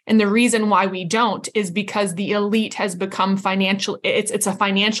don't. And the reason why we don't is because the elite has become financial. It's a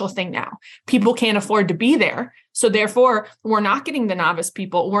financial thing now. People can't afford to be there. So therefore, we're not getting the novice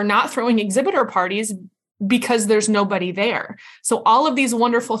people. We're not throwing exhibitor parties because there's nobody there. So all of these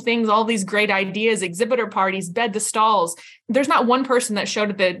wonderful things, all these great ideas, exhibitor parties, bed the stalls, there's not one person that showed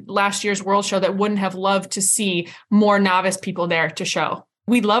at the last year's World Show that wouldn't have loved to see more novice people there to show.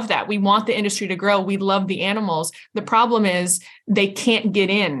 We love that. We want the industry to grow. We love the animals. The problem is they can't get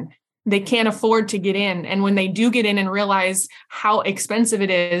in. They can't afford to get in. And when they do get in and realize how expensive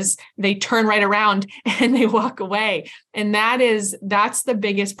it is, they turn right around and they walk away. And that's the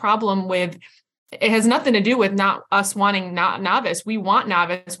biggest problem with. It has nothing to do with not us wanting not novice. We want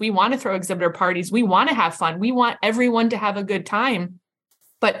novice. We want to throw exhibitor parties. We want to have fun. We want everyone to have a good time.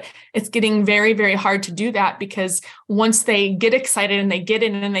 But it's getting very, very hard to do that because once they get excited and they get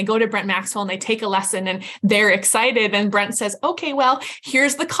in and they go to Brent Maxwell and they take a lesson and they're excited and Brent says, okay, well,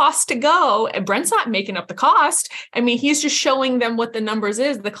 here's the cost to go. And Brent's not making up the cost. I mean, he's just showing them what the numbers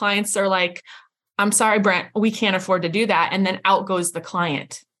is. The clients are like, I'm sorry, Brent, we can't afford to do that. And then out goes the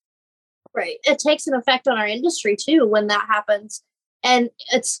client. Right. It takes an effect on our industry too when that happens. And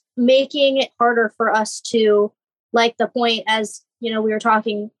it's making it harder for us to, like the point as, we were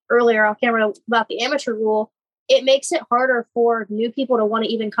talking earlier off camera about the amateur rule, it makes it harder for new people to want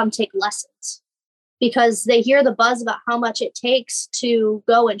to even come take lessons because they hear the buzz about how much it takes to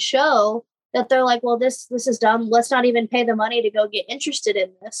go and show that they're like, well, this is dumb. Let's not even pay the money to go get interested in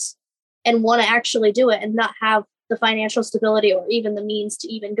this and want to actually do it and not have the financial stability or even the means to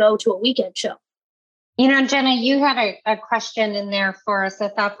even go to a weekend show. Jenna, you had a question in there for us, a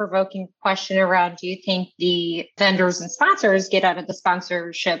thought-provoking question around, do you think the vendors and sponsors get out of the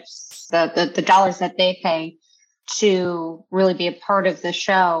sponsorships, the dollars that they pay to really be a part of the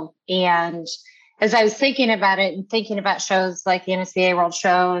show? And as I was thinking about it and thinking about shows like the NSBA World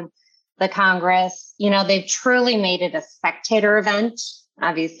Show and the Congress, they've truly made it a spectator event.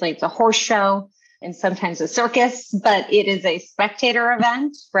 Obviously, it's a horse show and sometimes a circus, but it is a spectator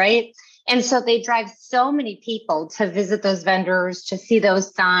event, right? And so they drive so many people to visit those vendors, to see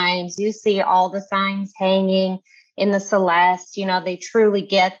those signs. You see all the signs hanging in the Celeste. They truly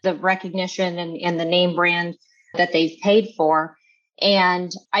get the recognition and the name brand that they've paid for.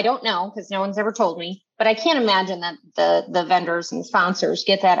 And I don't know, because no one's ever told me, but I can't imagine that the vendors and sponsors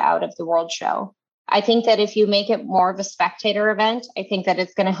get that out of the World Show. I think that if you make it more of a spectator event, I think that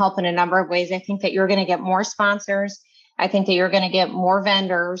it's going to help in a number of ways. I think that you're going to get more sponsors. I think that you're going to get more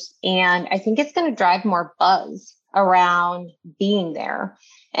vendors, and I think it's going to drive more buzz around being there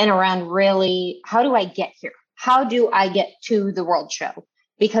and around really, how do I get here? How do I get to the World Show?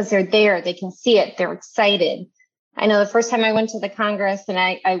 Because they're there, they can see it, they're excited. I know the first time I went to the Congress and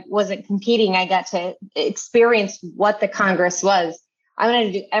I wasn't competing, I got to experience what the Congress was. I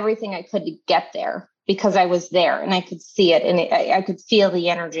wanted to do everything I could to get there because I was there and I could see it and I could feel the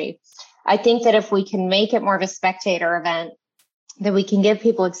energy. I think that if we can make it more of a spectator event, that we can get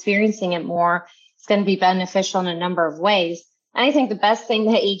people experiencing it more, it's going to be beneficial in a number of ways. And I think the best thing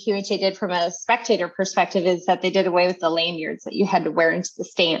that AQHA did from a spectator perspective is that they did away with the lanyards that you had to wear into the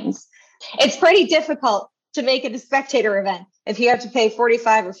stands. It's pretty difficult to make it a spectator event if you have to pay $45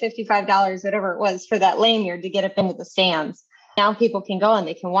 or $55, whatever it was, for that lanyard to get up into the stands. Now people can go and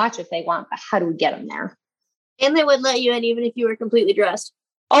they can watch if they want, but how do we get them there? And they wouldn't let you in even if you were completely dressed.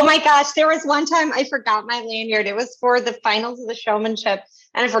 Oh my gosh, there was one time I forgot my lanyard. It was for the finals of the showmanship,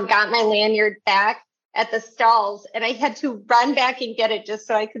 and I forgot my lanyard back at the stalls, and I had to run back and get it just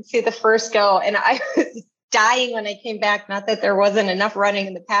so I could see the first go. And I was dying when I came back. Not that there wasn't enough running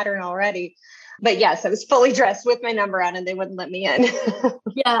in the pattern already, but yes, I was fully dressed with my number on, and they wouldn't let me in.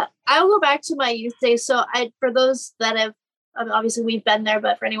 Yeah, I'll go back to my youth days. So for those that have, obviously we've been there,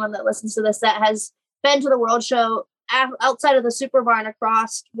 but for anyone that listens to this that has been to the World Show, outside of the Super Barn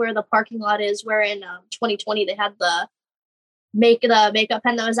across where the parking lot is, where in 2020 they had the makeup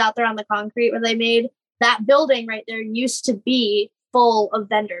pen that was out there on the concrete where they made that building right there used to be full of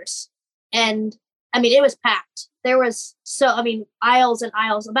vendors. And I mean, it was packed. There was aisles and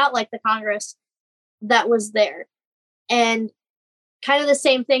aisles, about like the Congress that was there. And kind of the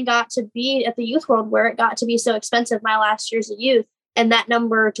same thing got to be at the Youth World, where it got to be so expensive my last years of youth. And that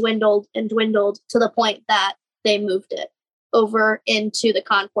number dwindled and dwindled to the point that they moved it over into the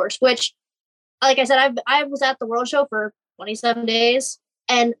concourse, which, like I said, I was at the World Show for 27 days.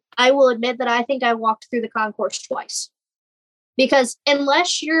 And I will admit that I think I walked through the concourse twice. Because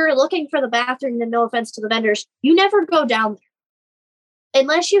unless you're looking for the bathroom, and no offense to the vendors, you never go down there.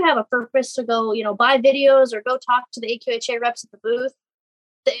 Unless you have a purpose to go, buy videos or go talk to the AQHA reps at the booth,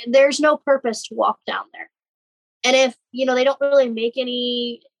 there's no purpose to walk down there. And if, they don't really make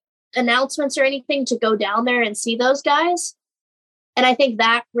any announcements or anything to go down there and see those guys, and I think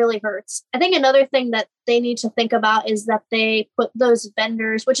that really hurts. I think another thing that they need to think about is that they put those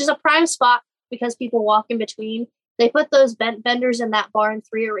vendors, which is a prime spot because people walk in between, they put those vendors in that Barn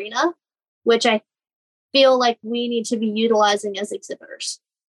 3 arena, which I feel like we need to be utilizing as exhibitors.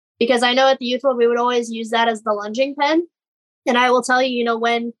 Because I know at the Youth World, we would always use that as the lunging pen. And I will tell you,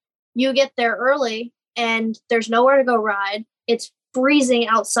 when you get there early and there's nowhere to go ride, it's freezing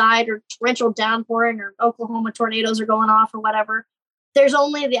outside or torrential downpouring or Oklahoma tornadoes are going off or whatever. There's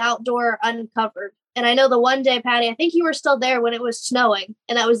only the outdoor uncovered. And I know the one day, Patty, I think you were still there when it was snowing.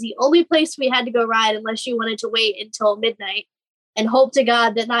 And that was the only place we had to go ride unless you wanted to wait until midnight and hope to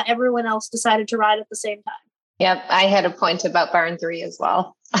God that not everyone else decided to ride at the same time. Yep. I had a point about Barn 3 as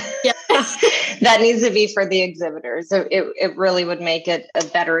well. Yeah. That needs to be for the exhibitors. It really would make it a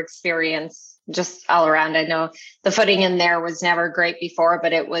better experience just all around. I know the footing in there was never great before,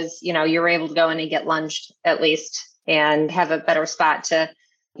 but it was, you were able to go in and get lunged at least and have a better spot to,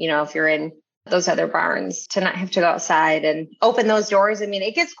 if you're in those other barns, to not have to go outside and open those doors. I mean,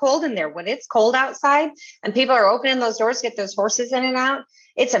 it gets cold in there when it's cold outside and people are opening those doors to get those horses in and out.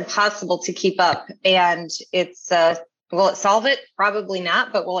 It's impossible to keep up. And it's, will it solve it? Probably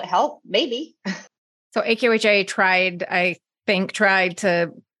not, but will it help? Maybe. So AQHA tried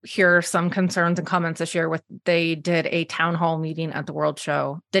to hear some concerns and comments this year they did a town hall meeting at the World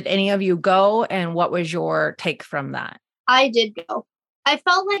Show. Did any of you go? And what was your take from that? I did go. I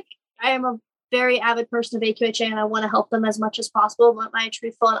felt like I am a very avid person of AQHA and I want to help them as much as possible. But my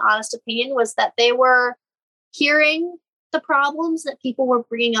truthful and honest opinion was that they were hearing the problems that people were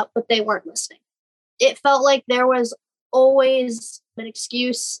bringing up, but they weren't listening. It felt like there was always an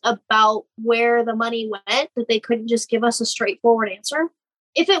excuse about where the money went, that they couldn't just give us a straightforward answer.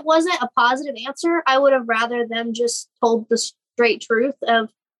 If it wasn't a positive answer, I would have rather them just told the straight truth of,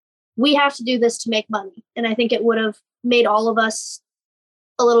 we have to do this to make money. And I think it would have made all of us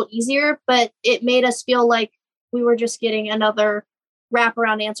a little easier, but it made us feel like we were just getting another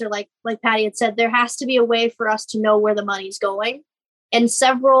wraparound answer. Like Patty had said, there has to be a way for us to know where the money's going. And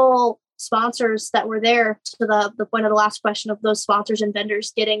several sponsors that were there, to the point of the last question of those sponsors and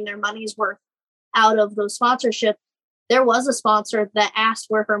vendors getting their money's worth out of those sponsorships, there was a sponsor that asked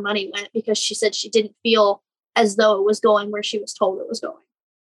where her money went because she said she didn't feel as though it was going where she was told it was going.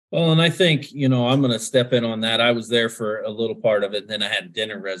 Well, and I think, I'm going to step in on that. I was there for a little part of it. And then I had a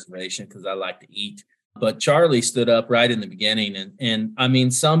dinner reservation because I like to eat. But Charlie stood up right in the beginning and I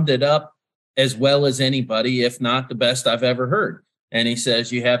mean, summed it up as well as anybody, if not the best I've ever heard. And he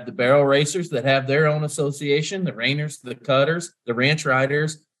says, you have the barrel racers that have their own association, the reiners, the cutters, the ranch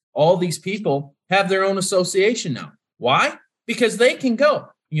riders, all these people have their own association now. Why? Because they can go.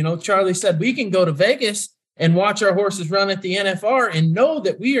 Charlie said, we can go to Vegas and watch our horses run at the NFR and know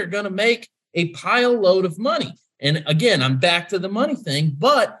that we are going to make a pile load of money. And again, I'm back to the money thing,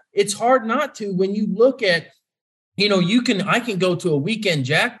 but it's hard not to when you look at, I can go to a weekend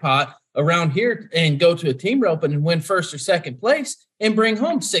jackpot around here and go to a team rope and win first or second place and bring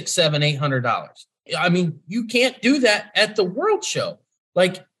home $600, $700, $800. I mean, you can't do that at the World Show.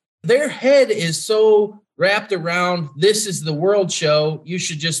 Like, their head is so wrapped around, this is the world show. You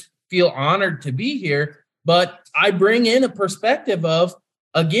should just feel honored to be here. But I bring in a perspective of,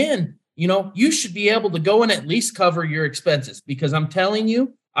 again, you should be able to go and at least cover your expenses, because I'm telling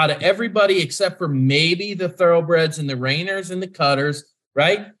you, out of everybody except for maybe the thoroughbreds and the reiners and the cutters,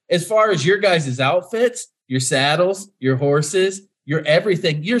 right? As far as your guys' outfits, your saddles, your horses, your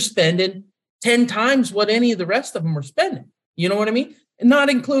everything, you're spending 10 times what any of the rest of them are spending. You know what I mean? And not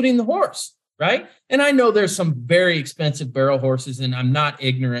including the horse, right? And I know there's some very expensive barrel horses, and I'm not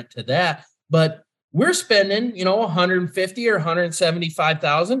ignorant to that, but we're spending, $150,000 or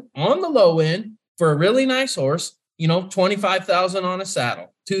 $175,000 on the low end for a really nice horse, $25,000 on a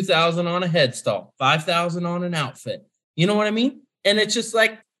saddle, $2,000 on a headstall, $5,000 on an outfit. You know what I mean? And it's just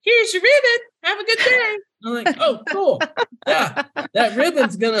like, here's your ribbon. Have a good day. I'm like, oh, cool. Yeah, that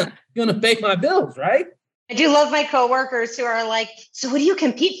ribbon's gonna pay my bills, right? I do love my coworkers who are like, so what do you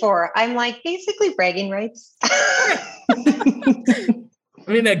compete for? I'm like, basically bragging rights.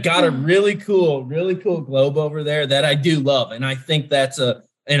 I mean, I got a really cool globe over there that I do love. And I think that's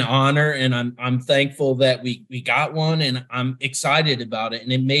an honor. And I'm thankful that we got one, and I'm excited about it.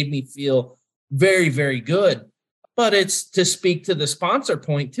 And it made me feel very, very good. But it's to speak to the sponsor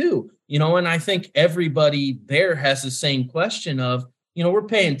point too, and I think everybody there has the same question of, we're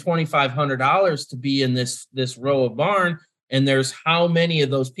paying $2,500 to be in this row of barn. And there's how many of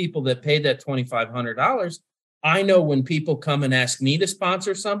those people that paid that $2,500? I know when people come and ask me to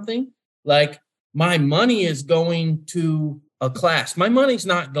sponsor something, like, my money is going to a class. My money's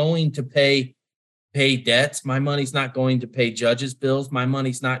not going to pay debts. My money's not going to pay judges' bills. My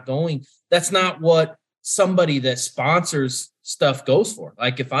money's not going. That's not what somebody that sponsors stuff goes for.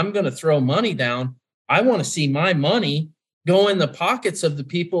 Like, if I'm going to throw money down, I want to see my money go in the pockets of the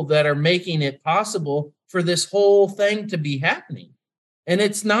people that are making it possible for this whole thing to be happening. And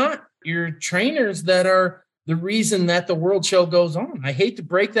it's not your trainers that are the reason that the world show goes on. I hate to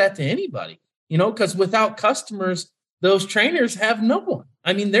break that to anybody, because without customers, those trainers have no one.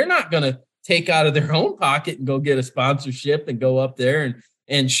 I mean, they're not going to take out of their own pocket and go get a sponsorship and go up there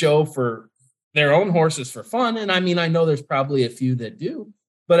and show for their own horses for fun. And I mean, I know there's probably a few that do,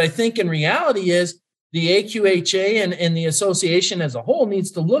 but I think in reality is the AQHA and the association as a whole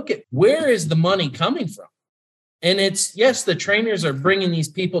needs to look at, where is the money coming from? And it's, yes, the trainers are bringing these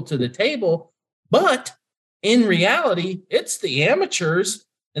people to the table, but in reality, it's the amateurs,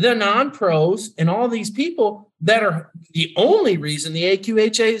 the non-pros, and all these people that are the only reason the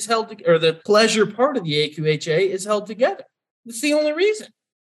AQHA is held, or the pleasure part of the AQHA is held together. It's the only reason.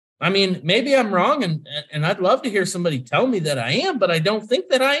 I mean, maybe I'm wrong, and I'd love to hear somebody tell me that I am, but I don't think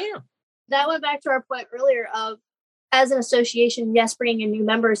that I am. That went back to our point earlier of, as an association, yes, bringing in new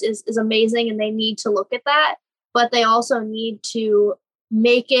members is amazing, and they need to look at that, but they also need to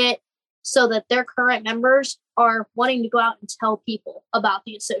make it so that their current members are wanting to go out and tell people about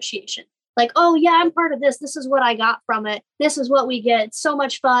the association. Like, oh yeah, I'm part of this. This is what I got from it. This is what we get. It's so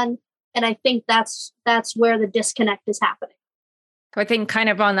much fun. And I think that's where the disconnect is happening. So I think kind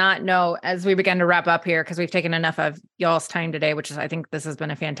of on that note, as we begin to wrap up here, because we've taken enough of y'all's time today, which is, I think this has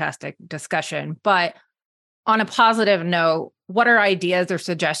been a fantastic discussion. But on a positive note, what are ideas or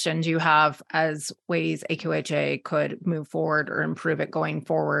suggestions you have as ways AQHA could move forward or improve it going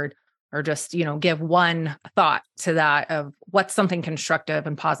forward? Or just, give one thought to that of what's something constructive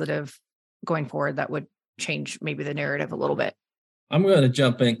and positive going forward that would change maybe the narrative a little bit. I'm going to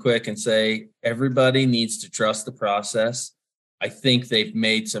jump in quick and say everybody needs to trust the process. I think they've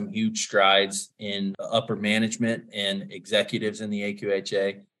made some huge strides in upper management and executives in the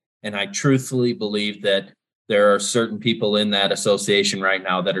AQHA. And I truthfully believe that there are certain people in that association right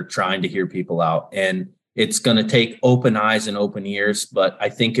now that are trying to hear people out. And it's going to take open eyes and open ears. But I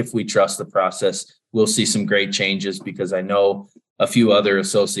think if we trust the process, we'll see some great changes, because I know a few other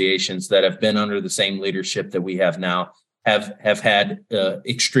associations that have been under the same leadership that we have now have had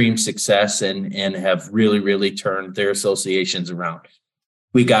extreme success and have really, really turned their associations around.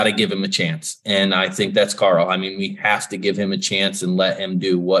 We got to give him a chance. And I think that's Carl. I mean, we have to give him a chance and let him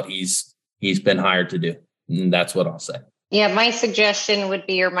do what he's been hired to do. And that's what I'll say. Yeah, my suggestion would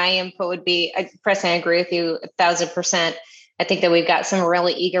be, or my input would be, Preston, I agree with you 1,000%. I think that we've got some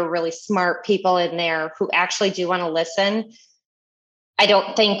really eager, really smart people in there who actually do want to listen. I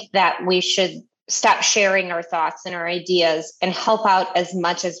don't think that we should stop sharing our thoughts and our ideas and help out as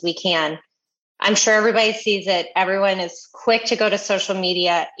much as we can. I'm sure everybody sees it. Everyone is quick to go to social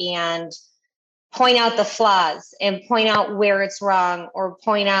media and point out the flaws and point out where it's wrong, or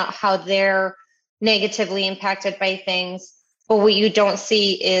point out how they're negatively impacted by things. But what you don't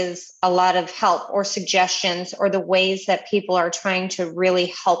see is a lot of help or suggestions or the ways that people are trying to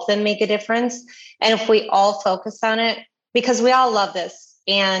really help them make a difference. And if we all focus on it, because we all love this,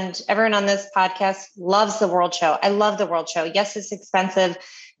 and everyone on this podcast loves the World Show. I love the World Show. Yes, it's expensive.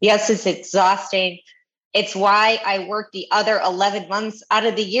 Yes, it's exhausting. It's why I work the other 11 months out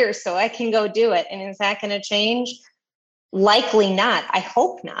of the year so I can go do it. And is that going to change? Likely not. I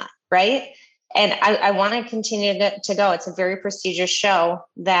hope not. Right. And I want to continue to go. It's a very prestigious show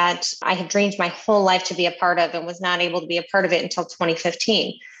that I had dreamed my whole life to be a part of and was not able to be a part of it until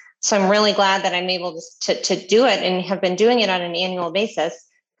 2015. So I'm really glad that I'm able to do it and have been doing it on an annual basis.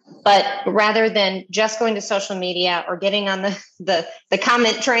 But rather than just going to social media or getting on the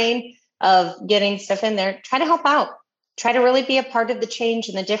comment train of getting stuff in there, try to help out, try to really be a part of the change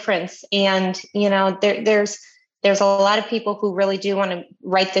and the difference. And, there's a lot of people who really do want to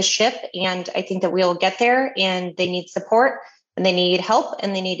right this ship. And I think that we'll get there, and they need support and they need help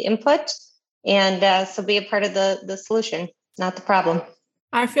and they need input. And so be a part of the solution, not the problem.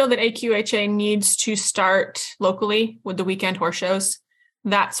 I feel that AQHA needs to start locally with the weekend horse shows.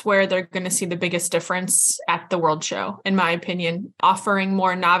 That's where they're going to see the biggest difference at the World Show, in my opinion. Offering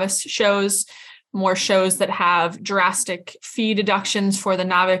more novice shows, more shows that have drastic fee deductions for the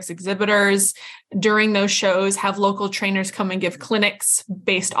novice exhibitors. During those shows, have local trainers come and give clinics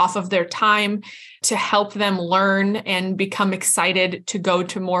based off of their time to help them learn and become excited to go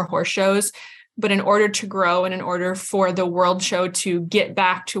to more horse shows. But in order to grow and in order for the World Show to get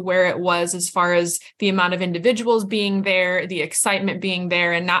back to where it was as far as the amount of individuals being there, the excitement being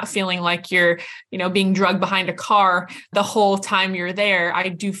there, and not feeling like you're, being drugged behind a car the whole time you're there, I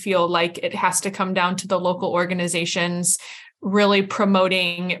do feel like it has to come down to the local organizations really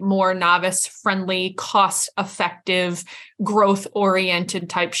promoting more novice-friendly, cost-effective, growth-oriented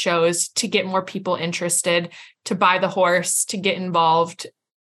type shows to get more people interested, to buy the horse, to get involved.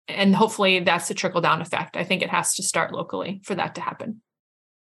 And hopefully that's a trickle-down effect. I think it has to start locally for that to happen.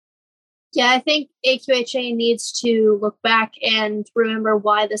 Yeah, I think AQHA needs to look back and remember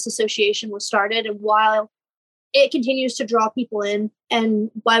why this association was started and why it continues to draw people in and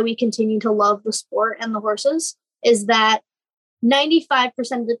why we continue to love the sport and the horses is that 95%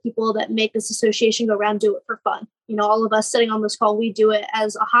 of the people that make this association go around do it for fun. All of us sitting on this call, we do it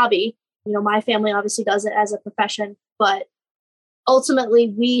as a hobby. My family obviously does it as a profession, but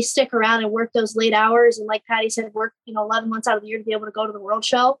ultimately we stick around and work those late hours. And like Patty said, work, 11 months out of the year to be able to go to the World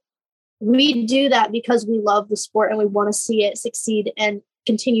Show. We do that because we love the sport and we want to see it succeed and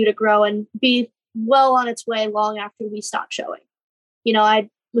continue to grow and be well on its way long after we stop showing. I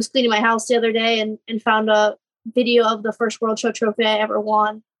was cleaning my house the other day and found a video of the first World Show trophy I ever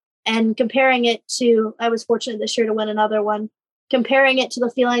won, and comparing it to, I was fortunate this year to win another one, comparing it to the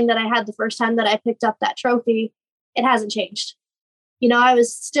feeling that I had the first time that I picked up that trophy, it hasn't changed. I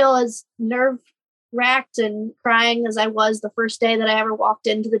was still as nerve racked and crying as I was the first day that I ever walked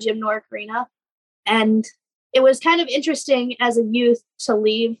into the Jim Norick Arena. And it was kind of interesting as a youth to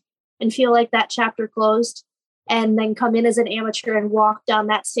leave and feel like that chapter closed and then come in as an amateur and walk down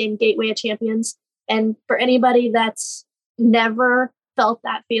that same gateway of champions. And for anybody that's never felt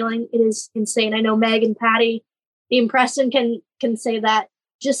that feeling, it is insane. I know Meg and Patty, the Preston can say that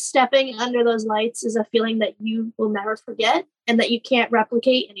just stepping under those lights is a feeling that you will never forget and that you can't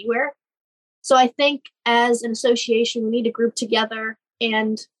replicate anywhere. So I think as an association, we need to group together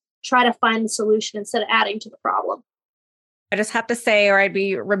and try to find the solution instead of adding to the problem. I just have to say, or I'd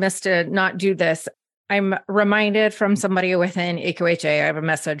be remiss to not do this. I'm reminded from somebody within AQHA, I have a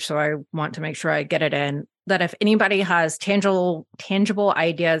message, so I want to make sure I get it in, that if anybody has tangible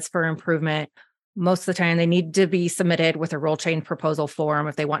ideas for improvement, most of the time they need to be submitted with a rule change proposal form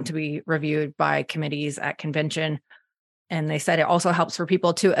if they want to be reviewed by committees at convention. And they said it also helps for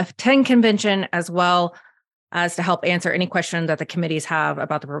people to attend convention as well as to help answer any questions that the committees have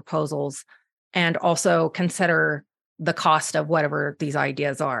about the proposals and also consider the cost of whatever these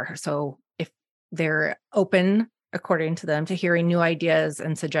ideas are. So if they're open, according to them, to hearing new ideas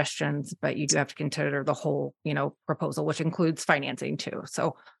and suggestions, but you do have to consider the whole, proposal, which includes financing too.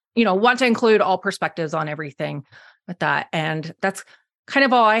 So, want to include all perspectives on everything with that. And that's kind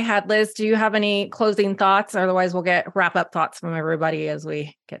of all I had. Liz, do you have any closing thoughts? Otherwise, we'll get wrap up thoughts from everybody as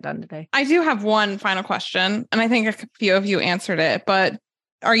we get done today. I do have one final question, and I think a few of you answered it, but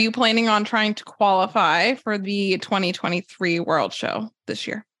are you planning on trying to qualify for the 2023 World Show this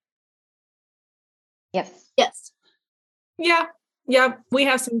year? Yes. Yeah. We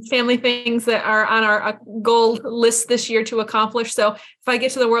have some family things that are on our goal list this year to accomplish. So if I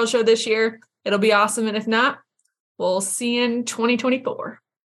get to the World Show this year, it'll be awesome. And if not, we'll see in 2024.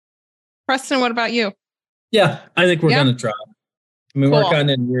 Preston, what about you? Yeah, I think we're going to try. I mean, Cool. we're kind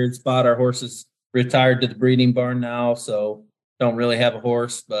of in a weird spot. Our horse is retired to the breeding barn now, so don't really have a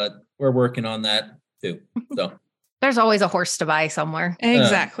horse, but we're working on that too. So There's always a horse to buy somewhere.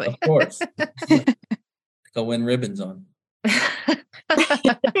 Exactly. of course. Go win ribbons on.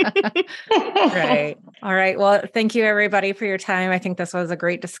 Right. All right. Well, thank you everybody for your time. I think this was a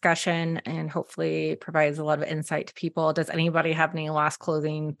great discussion and hopefully provides a lot of insight to people. Does anybody have any last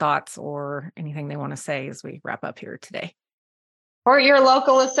closing thoughts or anything they want to say as we wrap up here today? Or your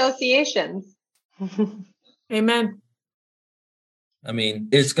local associations. Amen. I mean,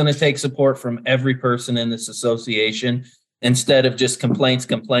 it's going to take support from every person in this association instead of just complaints,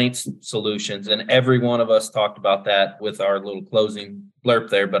 solutions. And every one of us talked about that with our little closing blurb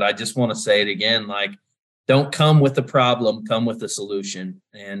there. But I just want to say it again, like, don't come with the problem, come with the solution.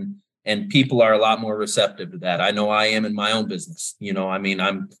 And people are a lot more receptive to that. I know I am in my own business. You know, I mean,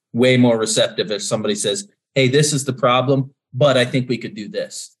 I'm way more receptive if somebody says, hey, this is the problem, but I think we could do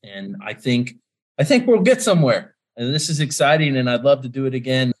this. And I think we'll get somewhere. And this is exciting. And I'd love to do it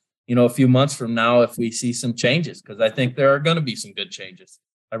again, you know, a few months from now if we see some changes, because I think there are going to be some good changes.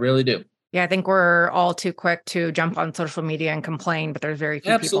 I really do. Yeah, I think we're all too quick to jump on social media and complain, but there's very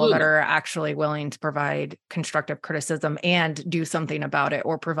few people that are actually willing to provide constructive criticism and do something about it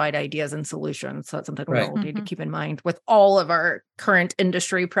or provide ideas and solutions. So that's something we all need to keep in mind with all of our current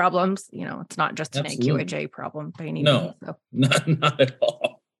industry problems. You know, it's not just an AQHA problem by any means. So. Not at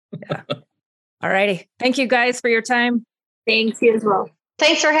all. Yeah. All righty. Thank you guys for your time. Thanks, you as well.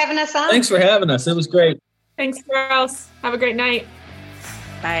 Thanks for having us on. Thanks for having us. It was great. Thanks, girls. Have a great night.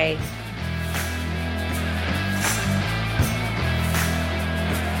 Bye.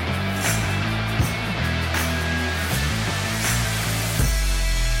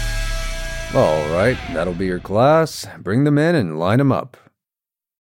 All right, that'll be your class. Bring them in and line them up.